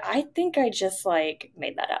 yeah, I think I just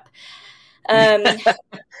made that up.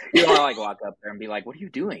 You want to walk up there and be like, what are you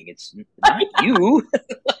doing? It's not you.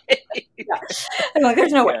 Yeah. I'm like,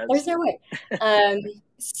 there's no way. There's no way.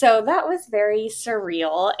 So that was very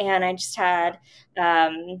surreal. And I just had,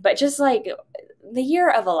 but just the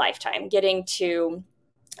year of a lifetime, getting to,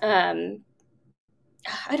 I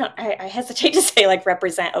hesitate to say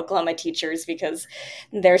represent Oklahoma teachers, because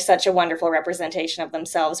they're such a wonderful representation of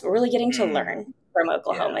themselves, but really getting to learn from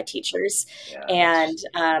Oklahoma teachers and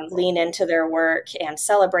lean into their work and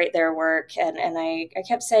celebrate their work. And I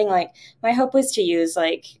kept saying my hope was to use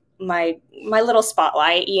my little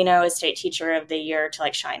spotlight, as State Teacher of the Year,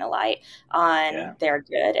 to shine a light on their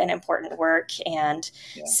good and important work. And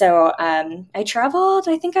so I traveled,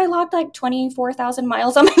 I think I logged 24,000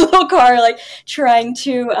 miles on my little car, trying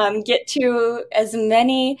to get to as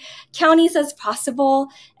many counties as possible,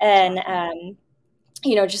 and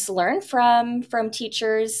just learn from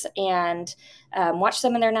teachers and watch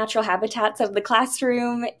them in their natural habitats of the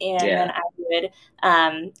classroom. And then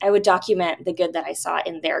I would document the good that I saw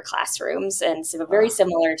in their classrooms. And so very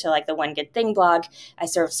similar to the One Good Thing blog, I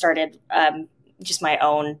sort of started just my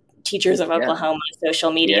own Teachers of Oklahoma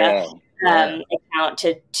social media account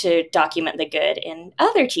to document the good in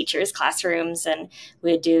other teachers' classrooms. And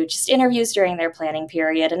we'd do just interviews during their planning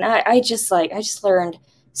period. And I just learned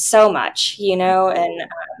so much,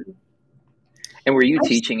 and were you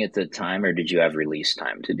teaching at the time, or did you have release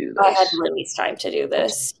time to do this? I had release time to do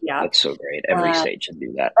this. That's so great. Every state should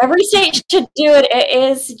do that. Every state should do it. It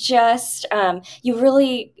is just, you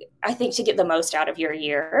really, I think, to get the most out of your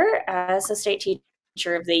year as a State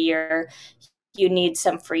Teacher of the Year, you need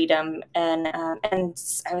some freedom. And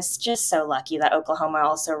I was just so lucky that Oklahoma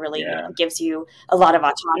also really gives you a lot of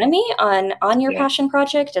autonomy on your passion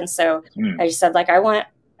project. And so I just said,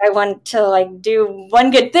 I I want to like do one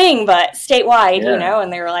good thing, but statewide, you Yeah. know,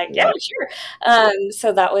 and they were like, yeah, Yeah. sure.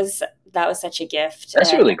 So that was such a gift. That's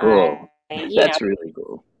And really cool. you know, That's really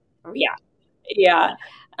cool. yeah, yeah.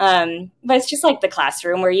 But it's just like the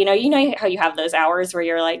classroom where, you know how you have those hours where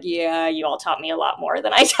you're like, yeah, you all taught me a lot more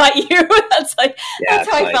than I taught you. Yeah, That's how it's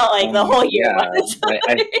I like, felt like the whole year yeah. was.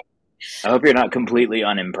 I hope you're not completely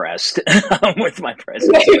unimpressed with my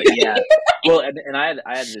presence, but yeah. Well, and I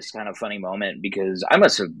had this kind of funny moment because I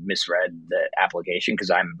must have misread the application because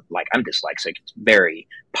I'm dyslexic. It's very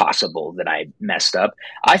possible that I messed up.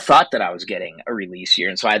 I thought that I was getting a release year,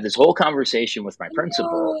 and so I had this whole conversation with my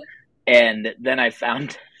principal, No. and then I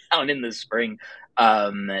found out in the spring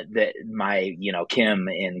that my Kim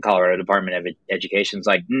in Colorado Department of Education is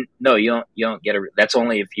like, no, you don't get a. That's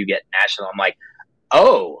only if you get national. I'm like,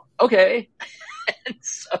 oh, okay. And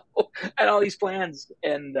so I had all these plans,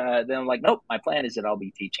 and then I'm like, nope, my plan is that I'll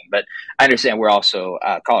be teaching. But I understand we're also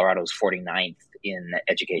Colorado's 49th in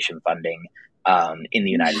education funding in the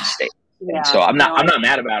United Yeah. States, and Yeah. so I'm not No. I'm not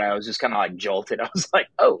mad about it. I was just kind of like jolted. I was like,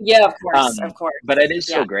 oh, Yeah, of course. Of but course. it is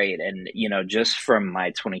Yeah. so great, and just from my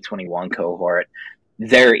 2021 cohort.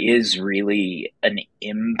 There is really an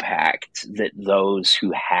impact that those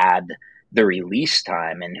who had the release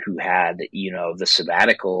time and who had the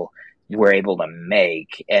sabbatical were able to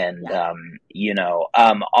make. And Yeah.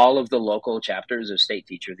 all of the local chapters of State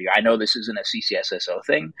Teacher of the Year, I know this isn't a CCSSO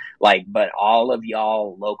thing, like, but all of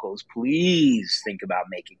y'all locals, please think about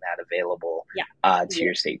making that available Yeah. to Yeah.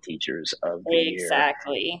 your State Teachers of the Year.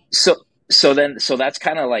 Exactly. So that's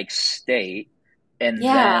kind of like state. And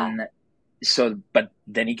Yeah. then but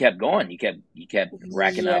then he kept going. He kept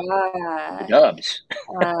racking up the Yeah. dubs.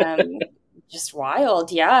 Um, just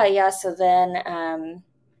wild. Yeah. Yeah. So then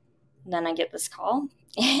I get this call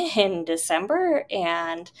in December,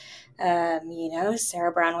 and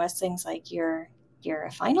Sarah Brown Westling's like, you're a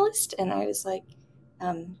finalist, and I was like,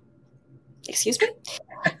 um, excuse me.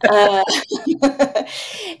 Uh,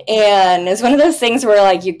 and it's one of those things where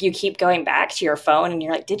like you keep going back to your phone, and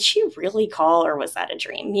you're like, did she really call, or was that a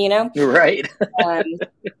dream? Right. Um,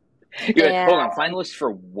 You're like, and hold on, finalist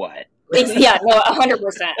for what? yeah, no, 100%.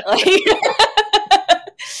 Like,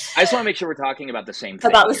 I just want to make sure we're talking about the same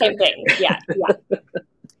about thing the here. same thing. Yeah, yeah,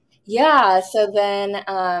 yeah. So then,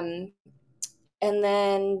 and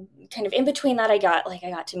then kind of in between that, I got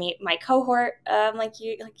to meet my cohort, like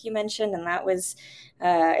you mentioned, and that was,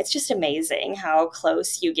 it's just amazing how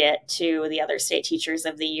close you get to the other State Teachers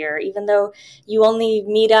of the Year, even though you only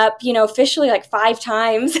meet up, officially like 5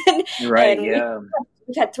 times, Right. and Yeah.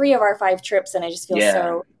 we've had 3 of our 5 trips, and I just feel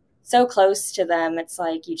Yeah. so close to them. It's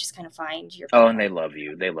like you just kind of find your Oh, and they people. love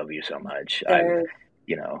you. They love you so much. I've, They're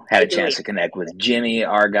had they a chance really, to connect with Jimmy,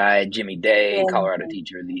 our guy, Jimmy Day, Colorado and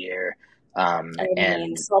Teacher of the Year. I mean,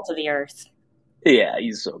 And salt of the earth. yeah,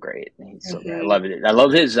 he's so great. He's so great. I Hmm. love it. I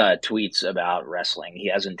love his tweets about wrestling. He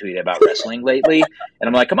hasn't tweeted about wrestling lately, and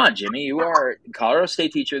I'm like, come on, Jimmy, you are Colorado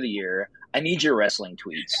State Teacher of the Year. I need your wrestling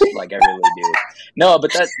tweets, like I really do. No,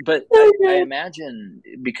 but I Okay. imagine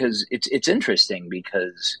because it's interesting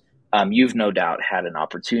because you've no doubt had an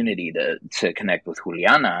opportunity to connect with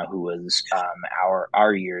Juliana, who was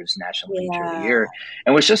our year's National Teacher of the Yeah. Year,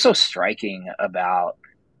 and what's just so striking about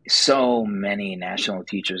so many National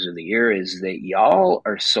Teachers of the Year is that y'all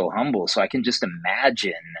are so humble. So I can just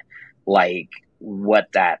imagine like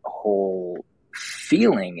what that whole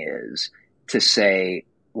feeling is to say,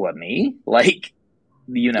 what, me? Like,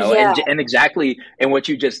 Yeah. and exactly, and what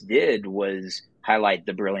you just did was highlight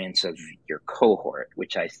the brilliance of your cohort,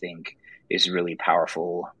 which I think is really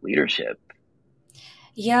powerful leadership.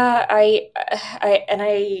 Yeah, I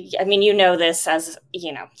mean, this as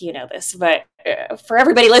you know this, but for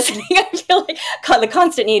everybody listening, I feel like the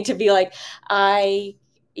constant need to be like, I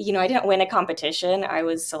didn't win a competition. I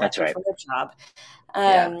was That's selected right. for the job.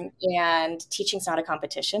 Yeah. And teaching's not a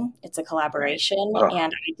competition; it's a Right. collaboration. Oh,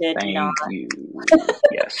 And thank you.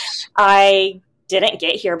 Yes. I didn't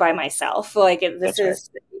get here by myself. Like That's right.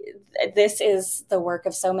 this is the work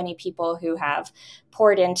of so many people who have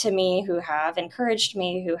poured into me, who have encouraged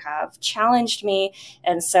me, who have challenged me.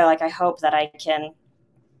 And so like I hope that I can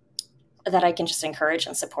just encourage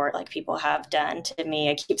and support like people have done to me.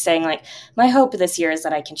 I keep saying like my hope this year is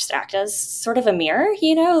that I can just act as sort of a mirror,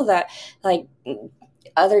 that like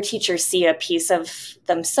other teachers see a piece of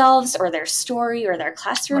themselves or their story or their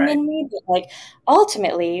classroom Right. in me. But like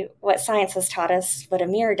ultimately, what science has taught us, what a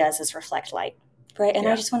mirror does is reflect light, right? And I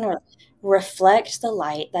Yeah. just want to reflect the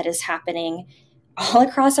light that is happening all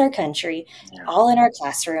across our country, Yeah. all in our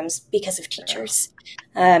classrooms because of Yeah. teachers.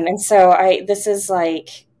 And so this is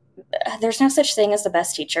like there's no such thing as the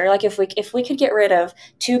best teacher. Like if we could get rid of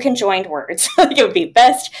two conjoined words, like it would be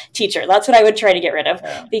best teacher. That's what I would try to get rid of,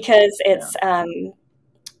 Yeah. because Yeah.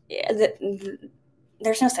 it's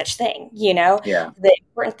there's no such thing, you know. Yeah. The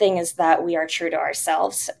important thing is that we are true to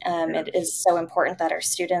ourselves. Yeah. It is so important that our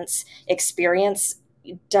students experience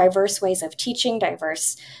diverse ways of teaching,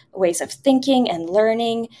 diverse ways of thinking and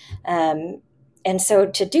learning. And so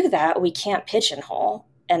to do that, we can't pigeonhole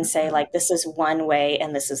and say, Mhm. like, this is one way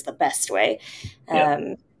and this is the best way.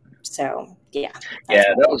 Yep. So yeah, Yeah,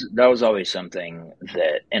 that's my goal. that was always something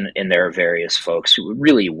that, and there are various folks, who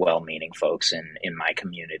really well-meaning folks in my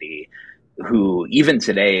community, who even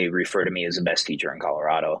today refer to me as the best teacher in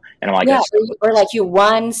Colorado, and I'm like, Yeah, that's, or like you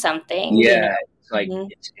won something, you know. yeah, it's like Mhm.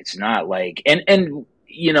 it's not like, and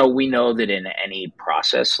we know that in any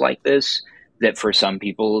process like this, that for some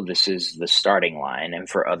people this is the starting line, and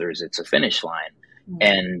for others it's a finish line,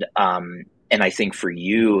 Mhm. and I think for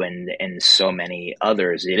you and so many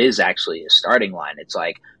others, it is actually a starting line. It's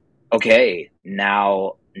like, okay,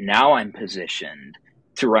 now I'm positioned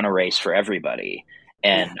to run a race for everybody.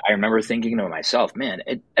 Yeah, And I remember thinking to myself, man,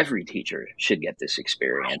 every teacher should get this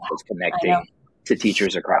experience of I know. connecting to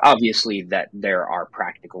teachers across. Obviously, that there are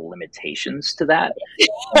practical limitations to that,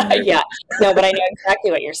 and there's, Yeah, no, but I know exactly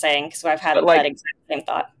what you're saying because I've but had like, that exact same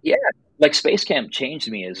thought. yeah, like Space Camp changed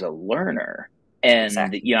me as a learner. And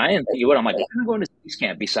Exactly. I didn't think what I'm like, why am I going to Space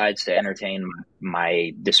Camp besides to entertain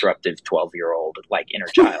my disruptive 12-year-old like inner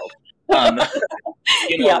child? Um,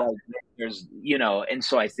 Yeah, like there's, and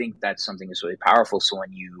so I think that's something that's really powerful. So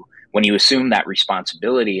when you assume that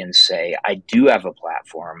responsibility and say, I do have a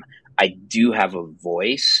platform, I do have a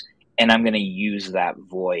voice, and I'm going to use that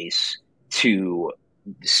voice to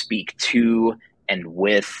speak to and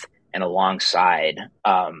with and alongside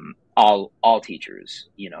all teachers,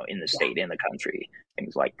 in the yeah, state, in the country,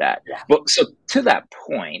 things like that. yeah. Well, so to that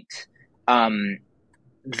point, um,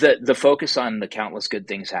 the focus on the countless good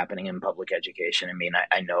things happening in public education. I mean,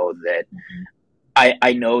 I know that Mhm.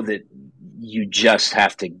 I know that you just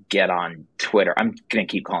have to get on Twitter. I'm gonna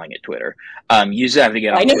keep calling it Twitter. You just have to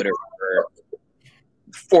get I on know. Twitter for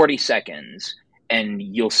 40 seconds, and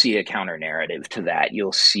you'll see a counter narrative to that.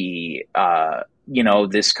 You'll see,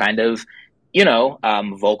 this kind of,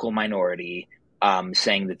 vocal minority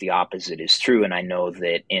saying that the opposite is true. And I know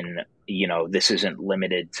that this isn't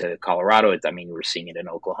limited to Colorado. I mean, we're seeing it in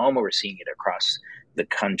Oklahoma. We're seeing it across the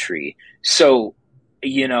country. So,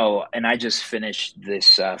 and I just finished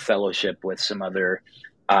this fellowship with some other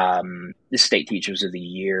the state teachers of the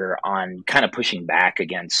year on kind of pushing back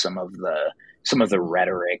against some of the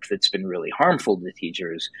rhetoric that's been really harmful to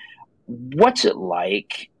teachers. What's it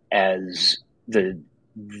like as the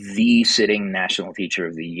sitting national teacher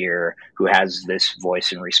of the year who has this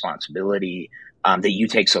voice and responsibility that you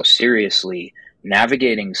take so seriously,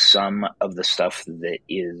 navigating some of the stuff that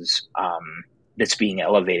is that's being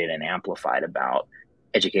elevated and amplified about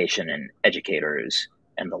education and educators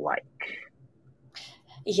and the like?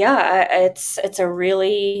 Yeah, it's a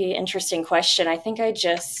really interesting question. I think I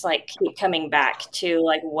just like keep coming back to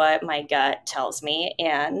like what my gut tells me,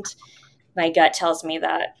 and my gut tells me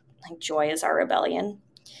that like joy is our rebellion,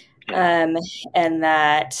 Yeah, um, and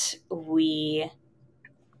that we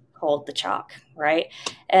hold the chalk, right?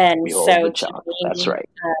 And we hold the so to chalk. That's me, right.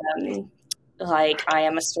 um, like I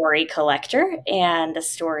am a story collector and a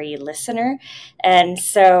story listener, and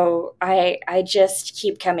so I just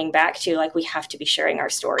keep coming back to like we have to be sharing our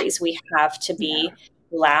stories. We have to Yeah, be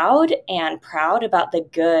loud and proud about the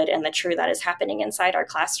good and the true that is happening inside our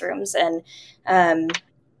classrooms. And um,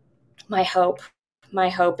 my hope my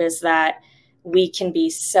hope is that we can be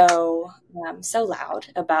so loud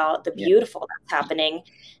about the yeah, beautiful that's happening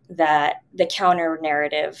that the counter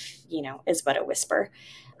narrative, is but a whisper.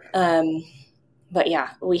 um, but yeah,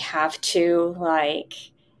 we have to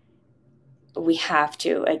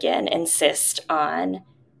again insist on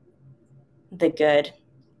the good,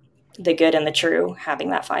 the good and the true having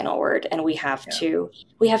that final word, and yeah,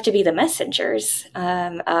 we have to be the messengers,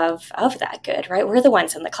 of that good, right? We're the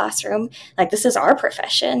ones in the classroom, like this is our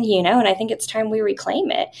profession, and I think it's time we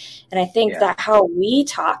reclaim it. And I think yeah, that how we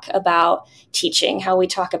talk about teaching, how we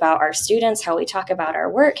talk about our students, how we talk about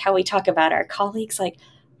our work, how we talk about our colleagues, like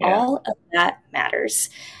yeah, all of that matters.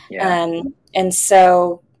 yeah, And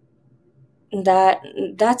so that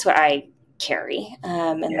that's what I carry,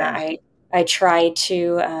 and that yeah, I try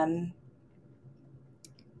to,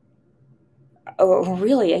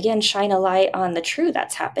 really again shine a light on the true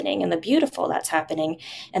that's happening and the beautiful that's happening.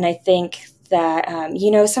 And I think that,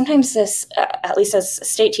 sometimes this, at least as a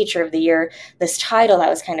state teacher of the year, this title that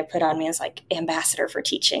was kind of put on me is like ambassador for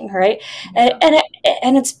teaching, right? and, yeah, and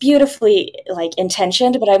and it's beautifully like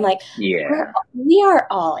intentioned, but I'm like, Yeah. we are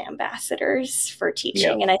all ambassadors for Yep.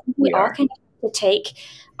 teaching, and I think we We all are. kind of have to take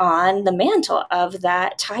on the mantle of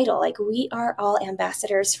that title. Like, we are all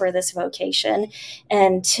ambassadors for this vocation,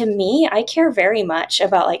 and to me, I care very much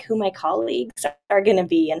about like who my colleagues are going to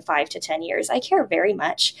be in 5 to 10 years. I care very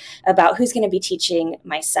much about who's going to be teaching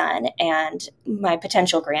my son and my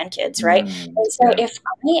potential grandkids, right? And so Yeah. if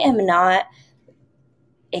I am not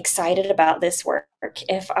excited about this work,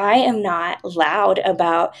 if I am not loud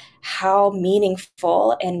about how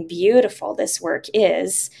meaningful and beautiful this work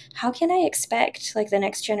is, how can I expect like the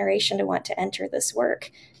next generation to want to enter this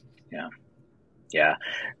work? Yeah. Yeah.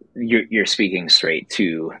 You're speaking straight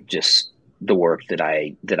to just the work that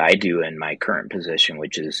I do in my current position,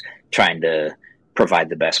 which is trying to provide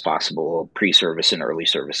the best possible pre-service and early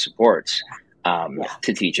service supports Yeah.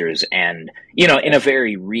 to teachers, and in a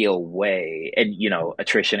very real way. And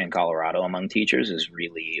attrition in Colorado among teachers is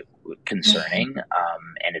really concerning,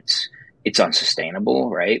 and it's unsustainable,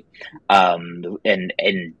 right? And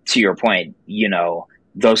to your point,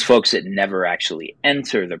 those folks that never actually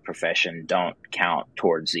enter the profession don't count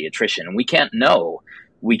towards the attrition. And we can't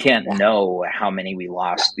Yeah. know how many we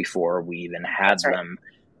lost before we even had That's right. them.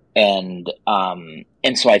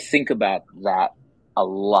 And so I think about that a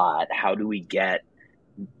lot. How do we get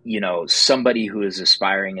somebody who is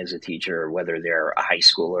aspiring as a teacher, whether they're a high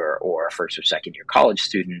schooler or a first or second year college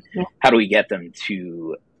student, Yeah. how do we get them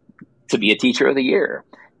to be a teacher of the year?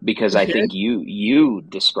 Because I Mhm. think you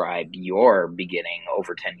described your beginning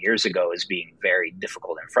over 10 years ago as being very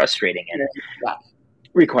difficult and frustrating and Yeah.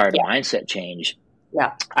 required a Yeah. mindset change.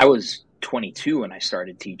 Yeah. I was 22 when I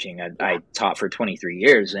started teaching. I taught for 23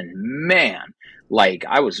 years, and man, like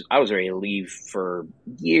I was ready to leave for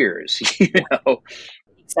years, when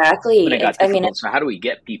Exactly. it got I mean, difficult. it's So how do we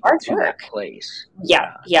get people hard to that work. place?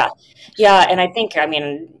 Yeah. Yeah. Yeah. Yeah. And I think, I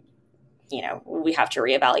mean, we have to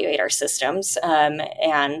reevaluate our systems,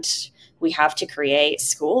 and we have to create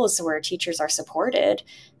schools where teachers are supported.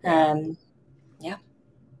 Yeah. Yeah.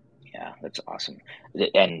 Yeah, that's awesome.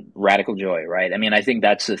 And radical joy, right? I mean, I think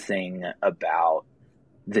that's the thing about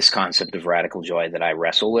this concept of radical joy that I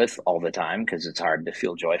wrestle with all the time, because it's hard to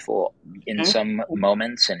feel joyful in Mhm. some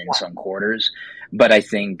moments and in some quarters. But I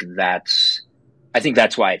think that's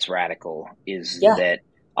why it's radical, is Yeah. that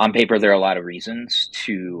on paper there are a lot of reasons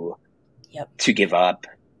to Yep. give up,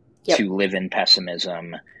 Yep. to live in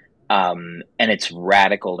pessimism, and it's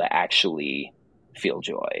radical to actually feel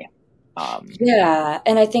joy. Yeah.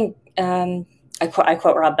 And I think I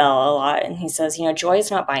quote Rob Bell a lot, and he says, joy is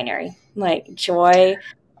not binary. Like, joy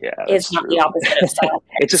Yeah, is that's not the true. opposite of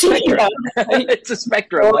It's a sadness. spectrum. Like, It's a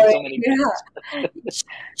spectrum, like joy, so many yeah, things.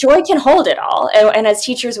 joy can hold it all, and as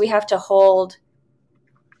teachers, we have to hold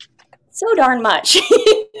so darn much.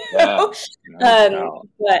 Yeah, know? no doubt.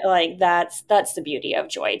 But like that's the beauty of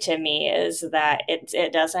joy to me, is that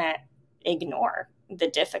it doesn't ignore the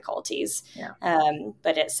difficulties, Yeah,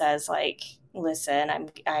 but it says like, listen,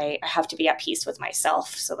 I have to be at peace with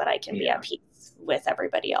myself so that I can be at yeah, peace with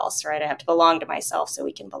everybody else, right? I have to belong to myself so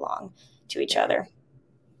we can belong to each yeah. other.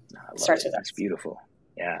 I It love starts it. with It's us. beautiful.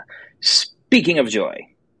 Yeah. Speaking of joy,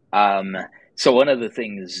 um, so one of the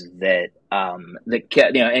things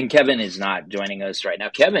and Kevin is not joining us right now.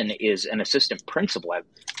 Kevin is an assistant principal. I've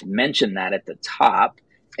mentioned that at the top,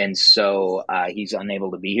 and so he's unable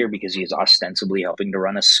to be here because he is ostensibly helping to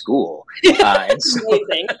run a school. And so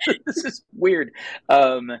Amazing. this is weird.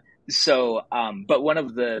 Um, but one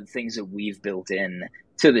of the things that we've built in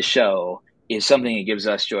to the show is something that gives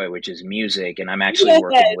us joy, which is music. And I'm actually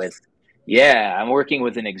working with, Yes. yeah, I'm working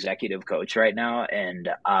with an executive coach right now, and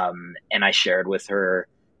I shared with her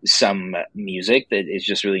some music that is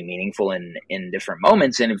just really meaningful in different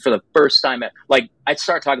moments. And for the first time, like I'd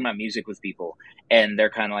start talking about music with people, and they're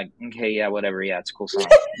kind of like, okay, yeah, whatever, yeah, it's a cool song,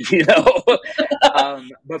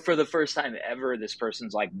 But for the first time ever, this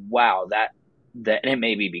person's like, wow, that, and it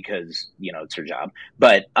may be because it's her job,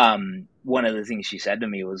 but one of the things she said to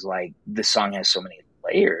me was like, this song has so many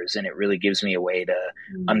layers, and it really gives me a way to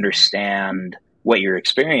understand what your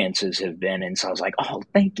experiences have been. And so I was like, oh,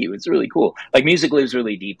 thank you, it's really cool. Like, music lives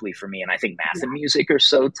really deeply for me, and I think math and music are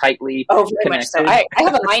so tightly Oh, very much so. connected. I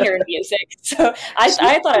have a minor in music, so I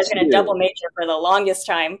thought I was Yes, going to double you major for the longest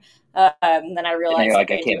time. Then I and you're realized, like,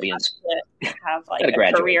 I okay, I do can't be in, have to have like gotta a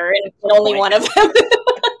graduate career at in some only point. one of them.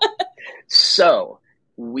 So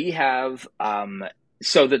we have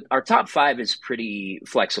so that our top five is pretty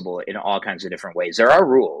flexible in all kinds of different ways. There are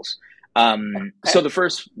rules. So Okay. the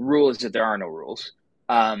first rule is that there are no rules.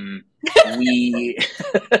 We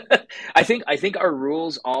I think our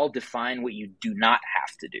rules all define what you do not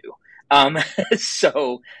have to do.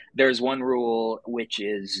 So there's one rule, which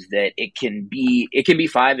is that it can be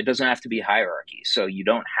five. It doesn't have to be hierarchy. So you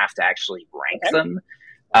don't have to actually rank Okay. them.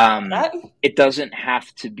 Love Um, that. it doesn't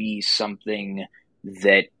have to be something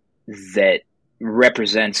that that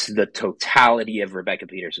represents the totality of Rebecca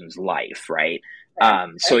Peterson's life, right?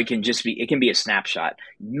 Okay. So it can be a snapshot.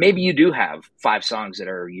 Maybe you do have five songs that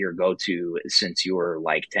are your go-to since you were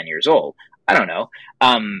like 10 years old. I don't know.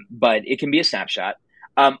 But it can be a snapshot.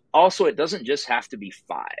 Also, it doesn't just have to be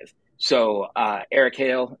five. So Eric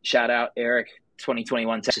Hale, shout out Eric,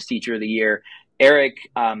 2021 Texas Teacher of the Year. Eric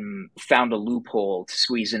found a loophole to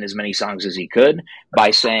squeeze in as many songs as he could by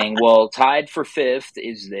saying, well, tied for fifth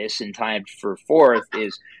is this, and tied for fourth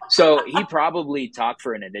is. So he probably talked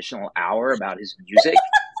for an additional hour about his music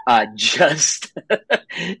just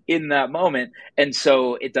in that moment. And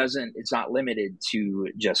so it's not limited to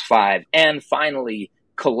just five. And finally,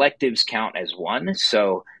 collectives count as one.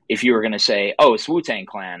 So if you were going to say, oh, it's Wu-Tang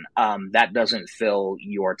Clan, that doesn't fill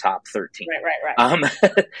your top 13. Right, right,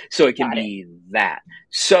 right. Um, so it can Got it. be that.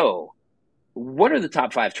 So, what are the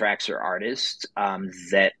top five tracks or artists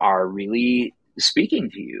that are really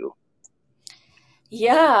speaking to you?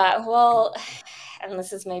 Yeah, well, and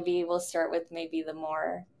this is maybe we'll start with maybe the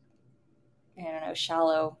more, I don't know,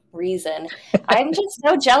 shallow reason. I'm just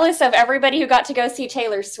so jealous of everybody who got to go see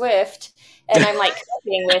Taylor Swift, and I'm like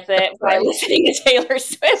coping with it by Right. listening to Taylor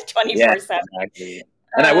Swift Yeah, 24/7. exactly.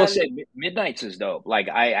 And I will say, Midnight's is dope. Like,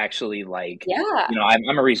 I actually like, Yeah.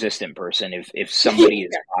 I'm a resistant person. If somebody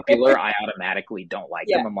is popular, I automatically don't like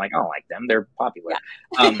Yeah. them. I'm like, I don't like them. They're popular.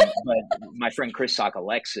 Yeah. But my friend Chris Sock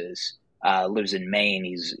Alexis lives in Maine.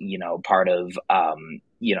 He's, part of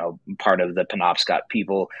the Penobscot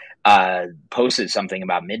people. Posted something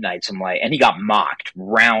about Midnight's. I'm like, and he got mocked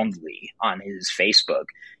roundly on his Facebook.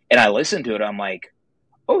 And I listened to it. I'm like,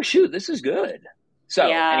 oh shoot, this is good. So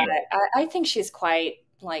Yeah, anyway, I think she's quite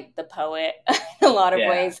like the poet in a lot of yeah.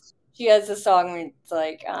 ways. She has a song where it's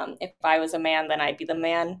like, if I was a man, then I'd be the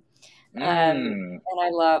man. And I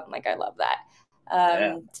love that.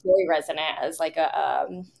 Yeah. It's very resonant as like a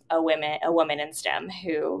woman in STEM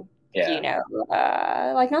who, Yeah.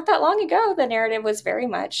 like not that long ago, the narrative was very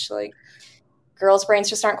much like girls' brains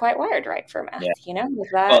just aren't quite wired right for math, Yeah. with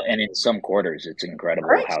Well, that. and in some quarters, it's incredible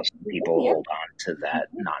Right. how some people Yeah. hold on to that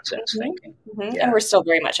nonsense hmm thinking. And Yeah. we're still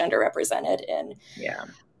very much underrepresented Yeah.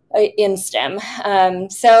 in STEM.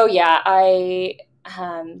 So yeah,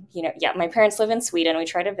 my parents live in Sweden. We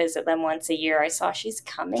try to visit them once a year. I saw she's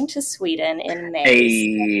coming to Sweden in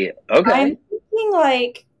May. So Okay. I'm thinking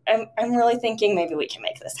like, I'm really thinking maybe we can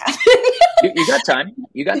make this happen. You got time.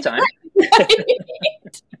 You got time.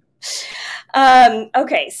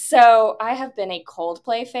 Okay, so I have been a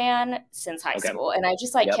Coldplay fan since high Okay. school, and I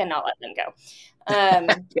just Yep. cannot let them go.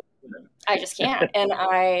 I just can't. And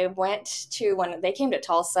I went to when they came to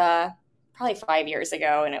Tulsa probably 5 years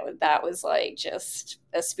ago, and that was like just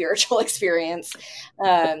a spiritual experience.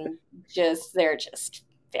 They're just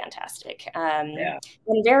fantastic. Yeah.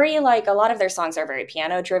 And very like a lot of their songs are very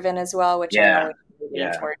piano driven as well, which I Yeah. always lean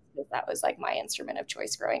Yeah. towards because that was like my instrument of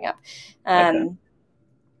choice growing up. Okay.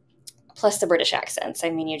 Plus the British accents. I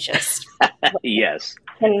mean, you just Yes.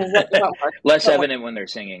 and what you want more. Less What more? evident when they're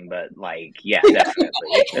singing, but like, yeah, definitely.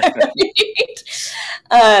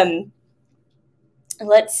 um,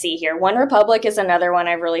 let's see here. One Republic is another one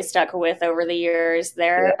I've really stuck with over the years.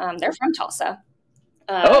 They're from Tulsa.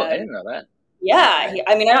 Oh, I Um, didn't know that. yeah, Okay.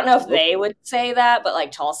 I mean, I don't know if Local. they would say that, but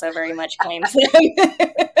like Tulsa very much claims it.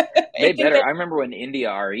 I They think better. that I remember when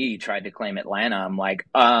India RE tried to claim Atlanta. I'm like,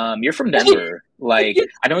 you're from Denver. Like,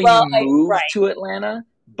 I know you well, moved right, to Atlanta,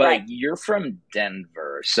 but right. you're from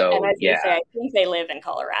Denver. And I So was gonna yeah. say, I think they live in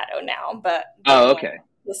Colorado now, but they Oh, went okay.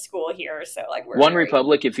 to school here, so like we're One very.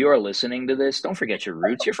 Republic, if you are listening to this, don't forget your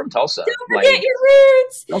roots. You're from Tulsa. Don't forget Like, your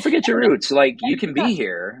roots. don't forget your And roots. Like, you then can be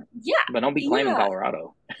here, yeah, but don't be claiming yeah.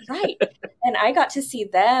 Colorado. Right. And I got to see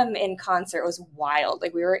them in concert. It was wild.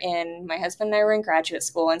 Like my husband and I were in graduate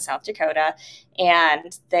school in South Dakota,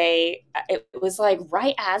 and it was like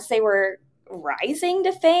right as they were rising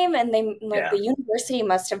to fame, and they like Yeah. the university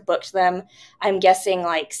must have booked them, I'm guessing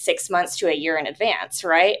like 6 months to a year in advance,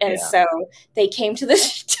 right? And Yeah. so they came to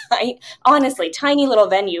this honestly tiny little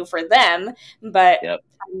venue for them, but Yep.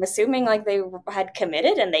 I'm assuming like they had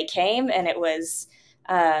committed and they came, and it was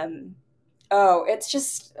oh, it's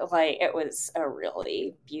just like it was a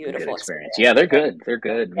really Good beautiful experience. experience. Yeah, they're good. They're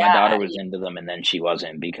good. My Yeah, daughter was into them, and then she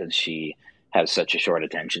wasn't because she has such a short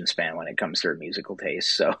attention span when it comes to her musical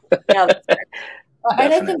taste. So yeah, that's fair.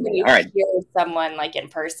 And I think when Definitely. you All right. hear someone like in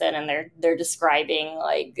person and they're describing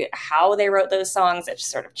like how they wrote those songs, it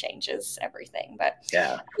just sort of changes everything. But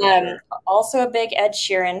Yeah, for um, sure. also a big Ed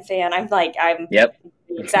Sheeran fan. I'm Yep.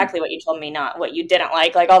 exactly what you told me, not what you didn't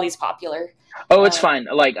like all these popular. Oh, it's Um, fine.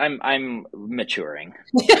 Like I'm maturing.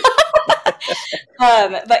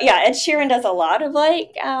 but yeah, Ed Sheeran does a lot of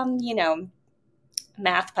like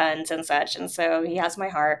math puns and such, and so he has my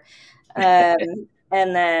heart.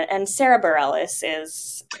 And Sarah Bareilles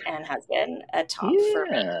is and has been a top for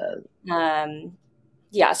Yeah. me.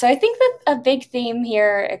 Yeah, so I think that a big theme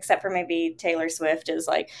here, except for maybe Taylor Swift, is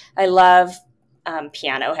like I love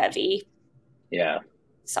piano heavy Yeah.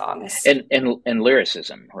 songs. And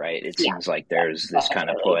lyricism, right? It Yeah, seems like yeah, there's this kind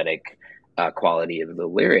of definitely. poetic quality of the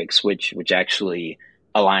lyrics, which actually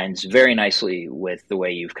aligns very nicely with the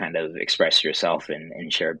way you've kind of expressed yourself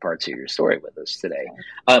and shared parts of your story with us today.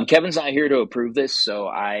 Kevin's not here to approve this, so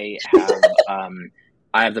I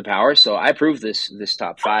have the power. So I approve this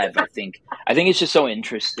top five. I think it's just so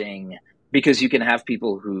interesting because you can have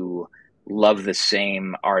people who love the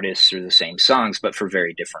same artists or the same songs, but for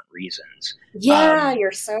very different reasons. Yeah, Um,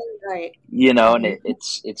 you're so right. and Mhm.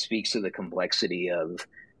 it speaks to the complexity of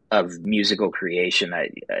musical creation.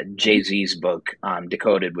 Jay Z's book,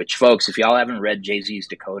 Decoded, which folks, if y'all haven't read Jay Z's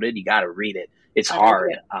Decoded, you got to read it. It's I gotta do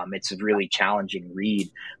hard. it. It's a really challenging read,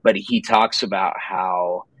 but he talks about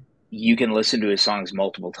how you can listen to his songs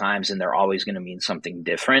multiple times and they're always going to mean something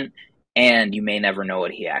different. And you may never know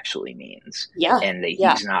what he actually means. Yeah, And that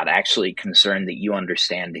yeah, he's not actually concerned that you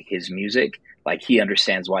understand his music, like he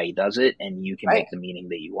understands why he does it, and you can right. make the meaning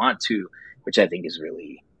that you want to, which I think is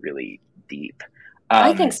really, really deep.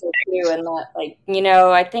 I think Um, so too. And that, like,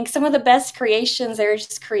 I think some of the best creations they were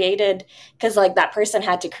just created because, like, that person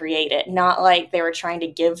had to create it, not like they were trying to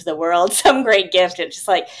give the world some great gift. It's just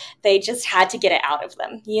like they just had to get it out of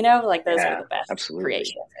them, Like, those are yeah, the best absolutely.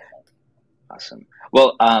 creations, I think. Awesome.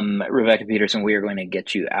 Well, Rebecca Peterson, we are going to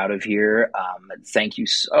get you out of here. Thank you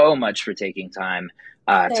so much for taking time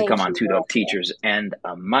to come Thank on you, Two Dope Will. Teachers and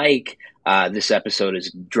a Mic. This episode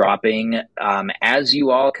is dropping as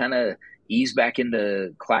you all kind of ease back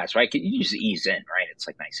into class, right? You just ease in, right? It's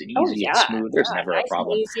like nice and Oh, easy. It's yeah. smooth. There's Yeah. never a Nice and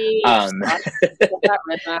problem. easy. Just Um, got to get that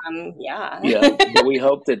rhythm. Yeah. Yeah, but we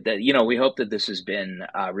hope we hope that this has been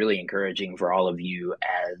really encouraging for all of you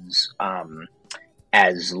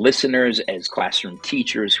as listeners, as classroom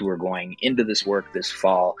teachers who are going into this work this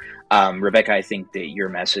fall. Rebecca, I think that your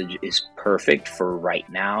message is perfect for right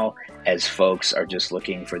now, as folks are just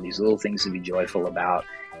looking for these little things to be joyful about.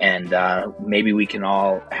 And maybe we can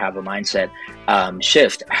all have a mindset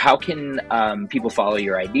shift. How can people follow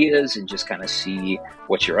your ideas and just kind of see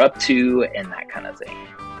what you're up to and that kind of thing?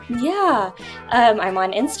 Yeah. I'm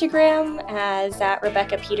on Instagram as at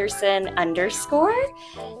Rebecca Peterson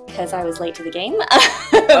 _ because I was late to the game.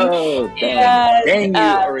 Oh, dang. and Dang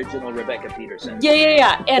you, original Rebecca Peterson. yeah, yeah,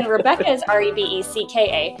 yeah. And Rebecca is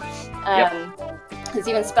Rebecca. Yep. It's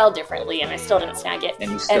even spelled differently, and I still didn't snag it.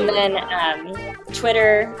 And you And still then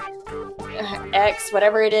Twitter, X,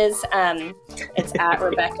 whatever it is, it's at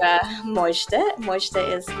Rebecca Mojde. Mojde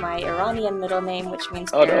is my Iranian middle name, which means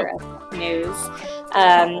Oh, bearer no. of news.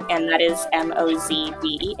 And that is Mozbeh.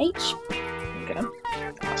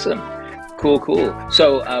 Okay. Awesome. Cool.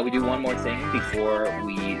 So we do one more thing before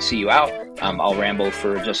we see you out. I'll ramble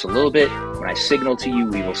for just a little bit. When I signal to you,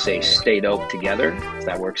 we will say "Stay dope" together, if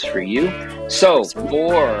that works for you. So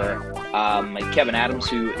for Kevin Adams,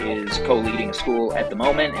 who is co-leading a school at the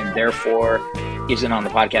moment and therefore isn't on the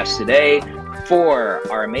podcast today, for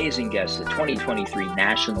our amazing guest, the 2023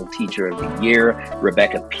 National Teacher of the Year,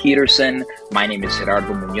 Rebecca Peterson. My name is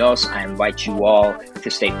Gerardo Munoz. I invite you all to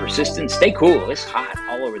stay persistent, stay cool. It's hot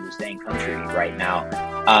all over this dang country right now.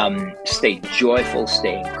 Stay joyful,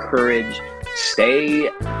 stay encouraged, stay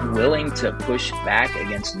willing to push back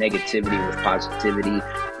against negativity with positivity.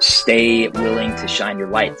 Stay willing to shine your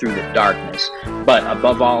light through the darkness. But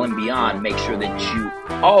above all and beyond, make sure that you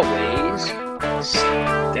always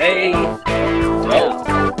stay dope.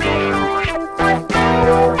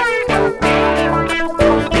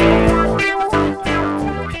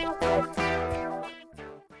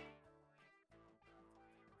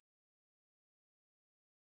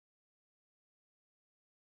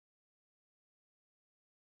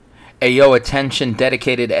 Ayo, attention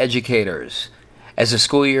dedicated educators. As the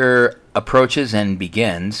school year approaches and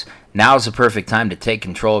begins, now is the perfect time to take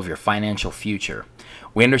control of your financial future.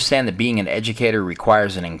 We understand that being an educator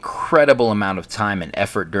requires an incredible amount of time and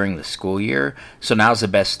effort during the school year, so now's the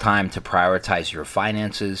best time to prioritize your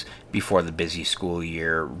finances before the busy school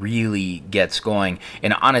year really gets going.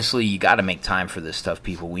 And honestly, you got to make time for this stuff,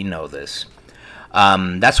 people. We know this.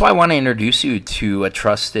 That's why I want to introduce you to a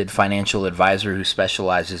trusted financial advisor who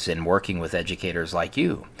specializes in working with educators like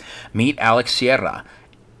you. Meet Alex Sierra,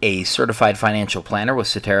 a certified financial planner with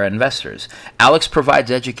Cetera Investors. Alex provides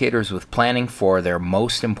educators with planning for their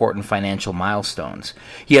most important financial milestones.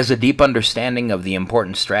 He has a deep understanding of the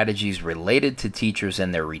important strategies related to teachers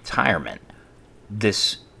and their retirement.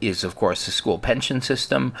 This is, of course, the school pension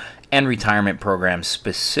system and retirement programs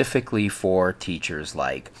specifically for teachers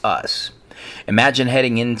like us. Imagine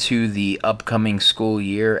heading into the upcoming school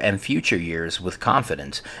year and future years with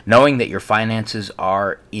confidence, knowing that your finances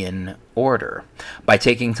are in order. By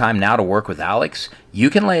taking time now to work with Alex, you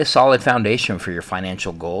can lay a solid foundation for your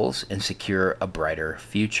financial goals and secure a brighter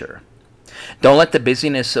future. Don't let the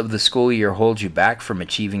busyness of the school year hold you back from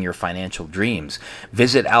achieving your financial dreams.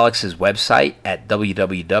 Visit Alex's website at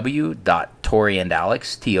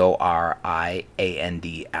www.toriandalex,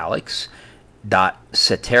 Toriand Alex,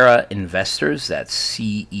 Cetera Investors, that's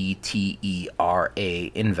CETERA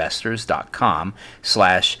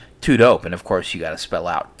investors.com/2dope. And of course, you got to spell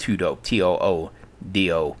out 2dope, TOODOPE,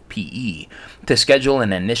 to schedule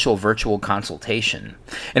an initial virtual consultation.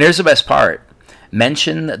 And here's the best part: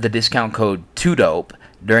 mention the discount code 2dope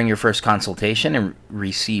during your first consultation and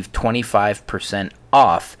receive 25%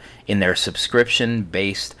 off in their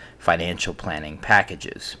subscription-based financial planning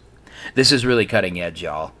packages. This is really cutting edge,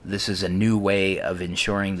 y'all. This is a new way of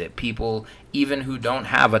ensuring that people, even who don't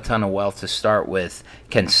have a ton of wealth to start with,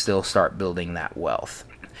 can still start building that wealth.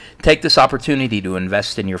 Take this opportunity to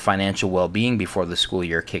invest in your financial well-being before the school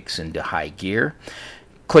year kicks into high gear.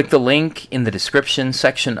 Click the link in the description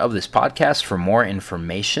section of this podcast for more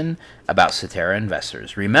information about Cetera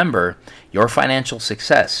Investors. Remember, your financial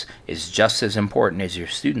success is just as important as your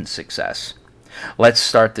student success. Let's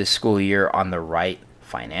start this school year on the right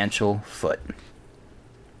financial foot.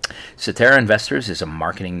 Cetera Investors is a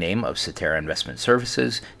marketing name of Cetera Investment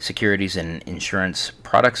Services. Securities and insurance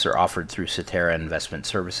products are offered through Cetera Investment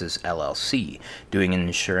Services, LLC, doing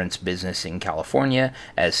insurance business in California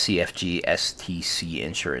as CFG STC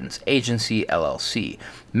Insurance Agency, LLC.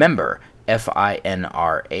 Member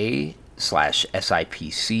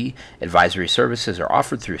FINRA/SIPC. Advisory services are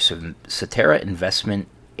offered through Cetera Investment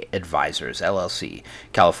Advisors, LLC,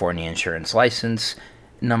 California Insurance License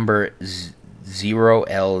number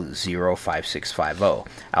 0L05650.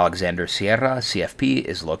 Alexander Sierra, CFP,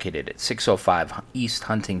 is located at 605 East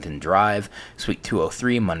Huntington Drive, Suite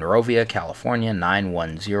 203, Monrovia, California,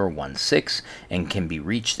 91016, and can be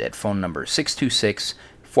reached at phone number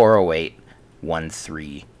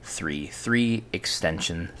 626-408-1333,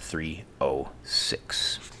 extension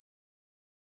 306.